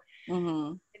 So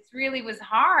it really was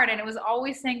hard, and it was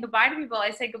always saying goodbye to people.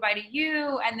 I say goodbye to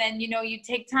you, and then you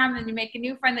take time, and you make a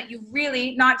new friend that you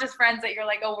really, not just friends that you're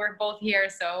like, oh, we're both here.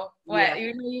 So what?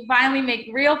 Yeah. You finally make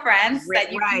real friends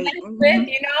that you can with,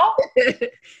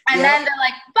 and then they're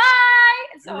like,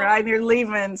 bye. So, they're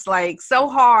leaving. It's like so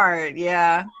hard.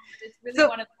 Yeah. It's really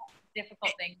one of the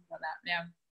difficult things about that. Yeah.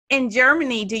 In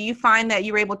Germany, do you find that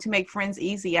you're able to make friends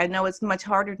easy? I know it's much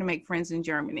harder to make friends in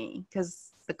Germany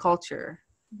because the culture.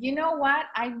 You know what?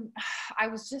 I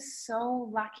was just so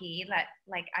lucky that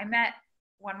I met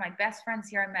one of my best friends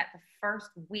here. I met the first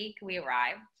week we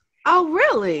arrived. Oh,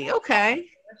 really? Okay.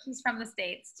 She's from the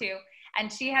States too.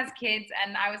 and she has kids,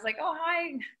 and I was like, oh,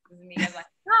 hi. This is me. I was like,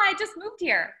 hi, I just moved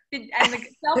here. And the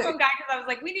cell phone guy, because I was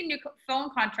like, we need new phone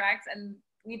contracts, and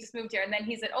we just moved here. And then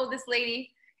he said, oh, this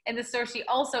lady in the store, she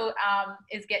also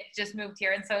just moved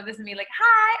here. And so this is me like,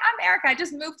 hi, I'm Erika. I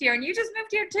just moved here, and you just moved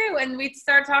here too. And we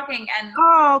start talking, and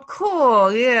oh,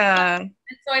 cool, yeah. And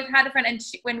so I've had a friend, and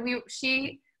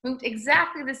she moved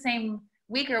exactly the same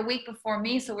week or a week before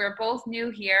me, so we were both new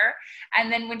here. And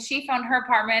then when she found her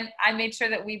apartment, I made sure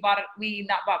that we're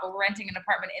renting an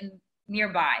apartment in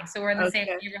nearby, so we're in the same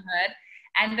neighborhood.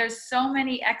 And there's so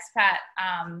many expat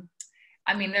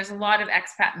there's a lot of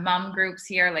expat mom groups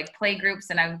here, like play groups,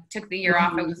 and I took the year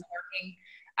off. I was working,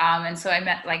 and so I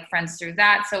met like friends through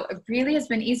that. So it really has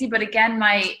been easy, but again,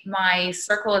 my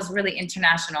circle is really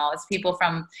international. It's people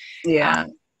from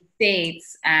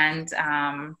States, and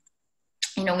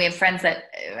we have friends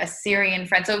Syrian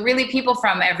friends, so really people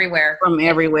from everywhere.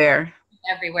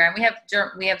 Everywhere. And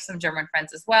we have some German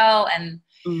friends as well, and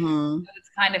so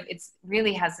it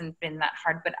really hasn't been that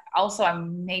hard. But also, I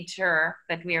made sure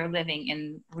that we're living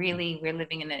in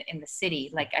the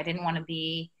city. Like, I didn't want to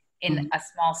be in a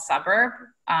small suburb.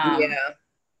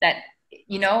 That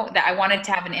I wanted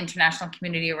to have an international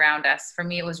community around us. For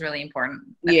me, it was really important.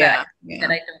 That I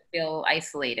don't feel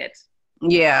isolated.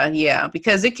 Yeah,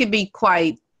 because it could be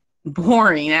quite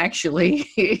boring, actually,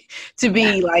 to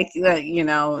be like, in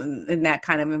that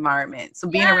kind of environment. So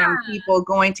being around people,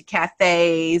 going to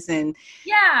cafes, and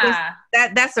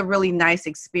that's a really nice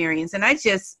experience. And I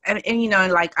just, and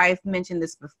like I've mentioned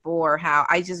this before, how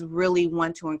I just really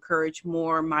want to encourage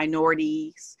more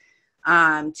minorities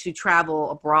to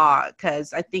travel abroad,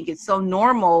 because I think it's so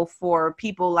normal for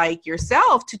people like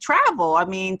yourself to travel. I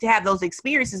mean, to have those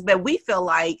experiences, but we feel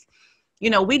like,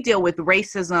 we deal with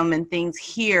racism and things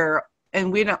here,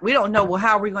 and we don't know, well,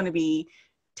 how are we going to be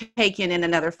taken in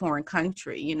another foreign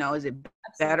country? Is it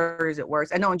better or is it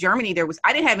worse? I know in Germany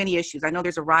I didn't have any issues. I know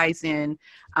there's a rise in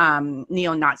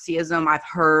neo-Nazism, I've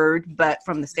heard, but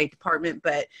from the State Department.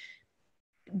 But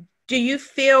do you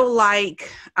feel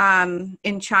like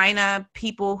in China,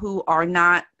 people who are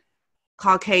not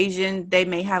Caucasian, they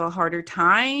may have a harder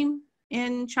time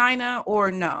in China,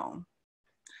 or no?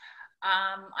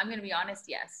 I'm going to be honest.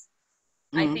 Yes.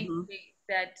 I think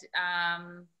that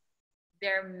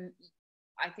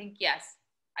yes,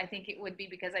 I think it would be,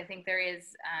 because I think there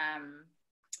is,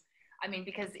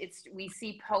 because we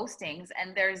see postings,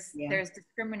 and there's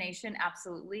discrimination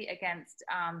absolutely against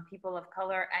people of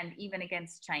color, and even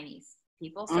against Chinese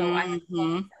people. So I have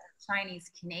Chinese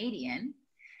Canadian,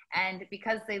 and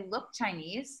because they look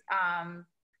Chinese,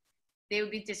 they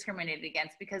would be discriminated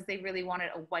against because they really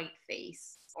wanted a white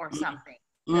face or something.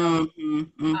 So,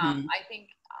 I think,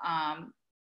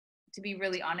 to be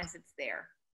really honest, it's there.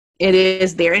 It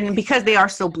is there. And because they are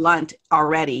so blunt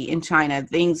already in China,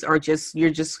 things are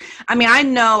I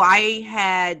know I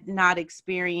had not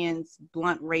experienced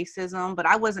blunt racism, but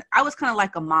I was kind of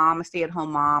like a mom, a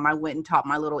stay-at-home mom. I went and taught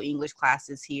my little English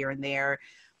classes here and there.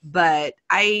 But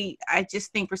I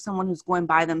just think for someone who's going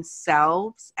by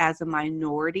themselves as a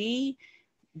minority,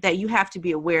 that you have to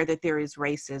be aware that there is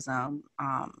racism.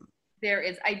 There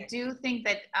is. I do think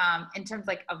that in terms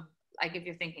of if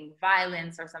you're thinking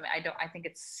violence or something, I think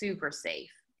it's super safe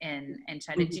in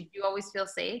China. Did you always feel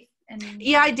safe?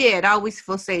 Yeah, I did. I always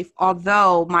feel safe.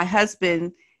 Although my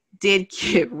husband did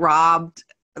get robbed,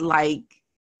 like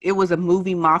it was a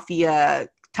movie mafia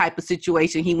type of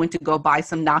situation. He went to go buy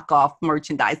some knockoff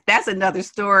merchandise. That's another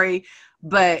story,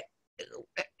 but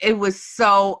it was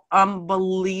so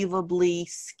unbelievably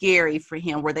scary for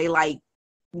him, where they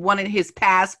wanted his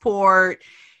passport.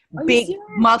 Big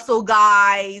muscle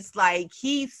guys, like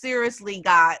he seriously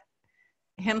got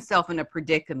himself in a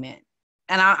predicament.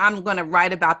 And I'm going to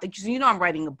write about that, because I'm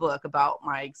writing a book about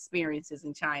my experiences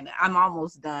in China. I'm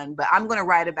almost done, but I'm going to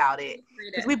write about it,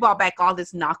 because we bought back all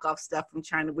this knockoff stuff from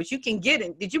China, which you can get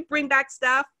in. Did you bring back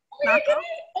stuff? Oh my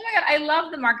God, I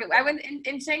love the market. I went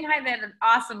in Shanghai. They had an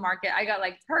awesome market. I got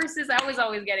purses. I was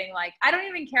always getting I don't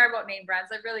even care about name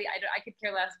brands. I could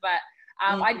care less, but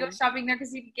I'd go shopping there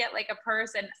because you could get a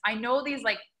purse. And I know these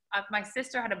my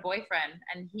sister had a boyfriend,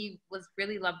 and he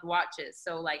really loved watches.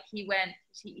 So he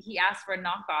asked for a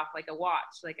knockoff, a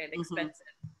watch, an expensive,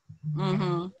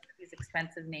 these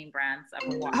expensive name brands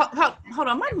of a watch. Hold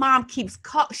on. My mom keeps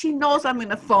she knows I'm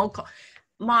in a phone call.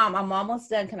 Mom, I'm almost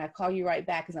done. Can I call you right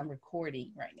back? Because I'm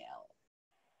recording right now.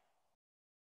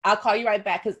 I'll call you right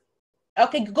back.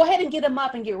 Okay, go ahead and get him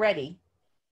up and get ready.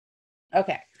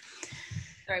 Okay.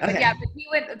 Sorry, but yeah, but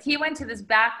he went to this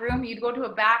back room. You'd go to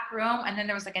a back room, and then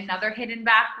there was another hidden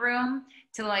back room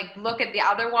to look at the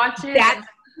other watches.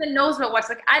 husband knows about what's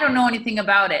like. I don't know anything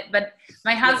about it, but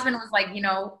my husband was like, you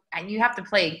know, and you have to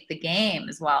play the game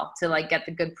as well to like get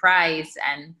the good price,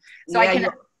 and so I can.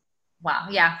 Wow.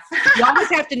 Yeah. You always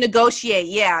have to negotiate.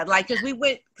 Yeah. Like, cause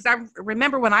I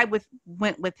remember when I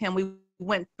went with him, we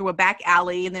went through a back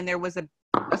alley, and then there was a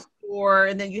store,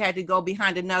 and then you had to go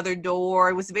behind another door.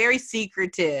 It was very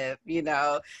secretive, you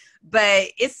know, but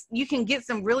you can get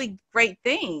some really great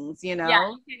things, you know?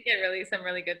 Yeah, you can get some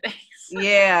really good things.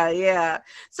 Yeah.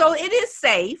 So it is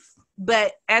safe.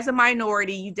 But as a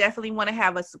minority, you definitely want to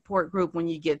have a support group when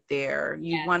you get there.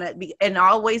 You want to be, and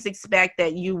always expect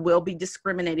that you will be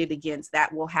discriminated against.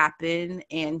 That will happen.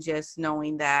 And just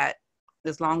knowing that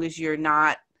as long as you're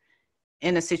not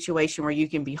in a situation where you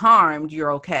can be harmed,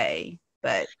 you're okay.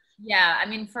 But yeah, I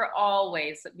mean, for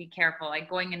always be careful, like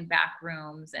going in back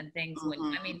rooms and things.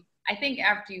 I mean, I think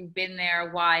after you've been there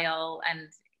a while and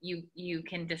you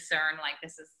can discern like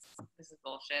this is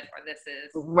bullshit, or this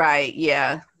is right.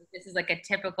 Yeah. This is like a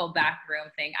typical back room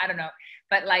thing. I don't know.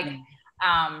 But like,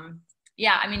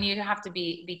 yeah, I mean, you have to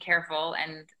be careful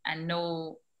and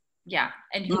know,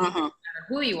 and no matter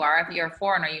who you are, if you're a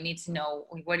foreigner, you need to know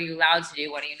what are you allowed to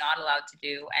do, what are you not allowed to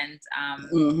do. And,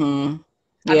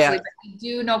 but I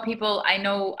do know people, I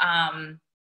know,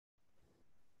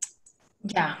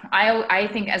 I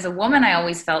think as a woman, I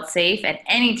always felt safe at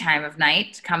any time of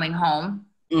night coming home.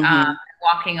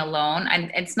 Walking alone,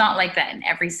 and it's not like that in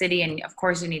every city, and of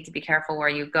course you need to be careful where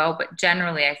you go, but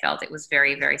generally I felt it was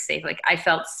very, very safe. Like I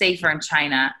felt safer in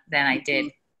China than I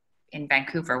did in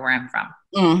Vancouver, where I'm from.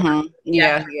 Not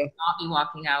be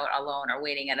walking out alone or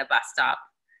waiting at a bus stop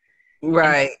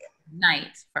right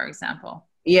night, for example.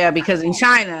 Because in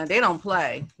China they don't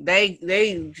play. They I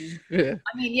mean,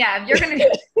 if you're gonna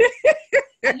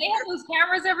and they have those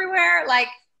cameras everywhere, like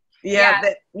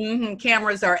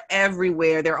cameras are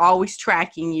everywhere. They're always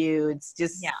tracking you. It's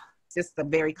just a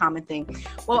very common thing.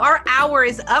 Well, our hour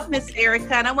is up, Miss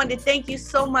Erika, and I wanted to thank you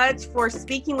so much for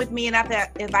speaking with me. And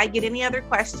if I get any other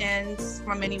questions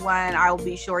from anyone, I'll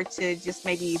be sure to just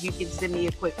maybe if you can send me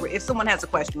if someone has a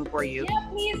question for you. Yeah,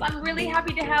 please. I'm really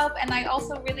happy to help, and I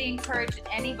also really encourage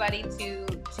anybody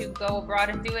to go abroad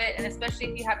and do it, and especially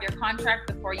if you have your contract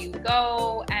before you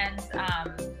go, and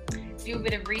do a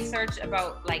bit of research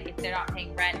about, like, if they're not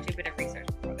paying rent, do a bit of research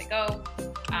before they go,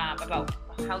 about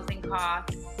housing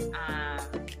costs.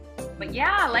 But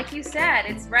yeah, like you said,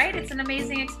 it's an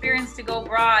amazing experience to go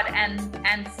abroad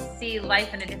and see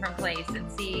life in a different place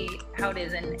and see how it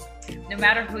is. And no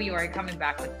matter who you are, you're coming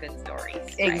back with good stories.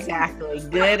 Right? Exactly.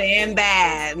 Good and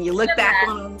bad. You look back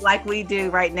on them like we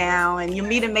do right now, and you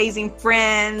meet amazing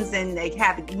friends and they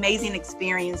have amazing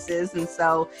experiences. And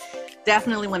so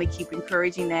definitely want to keep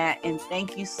encouraging that. And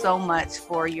thank you so much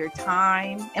for your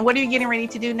time. And what are you getting ready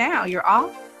to do now? You're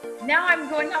off? Now I'm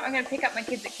going out. I'm going to pick up my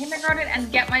kids at kindergarten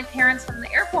and get my parents from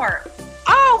the airport.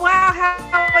 Oh, wow.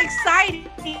 How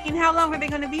exciting. How long are they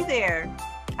going to be there?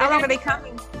 How long are they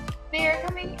coming? They're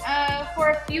coming for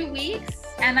a few weeks,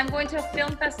 and I'm going to a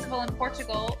film festival in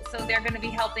Portugal, so they're going to be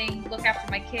helping look after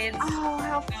my kids. Oh,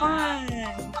 how fun.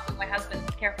 Helping my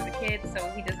husband care for the kids so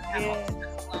he doesn't have all the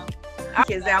stress alone.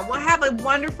 Kids out. Well, have a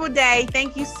wonderful day.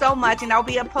 Thank you so much, and I'll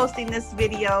be posting this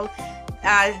video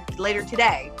later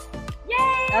today.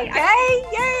 Yay! Okay,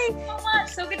 yay! Thank you so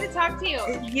much. So good to talk to you.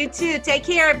 You too. Take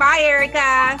care. Bye,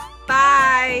 Erika.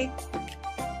 Bye.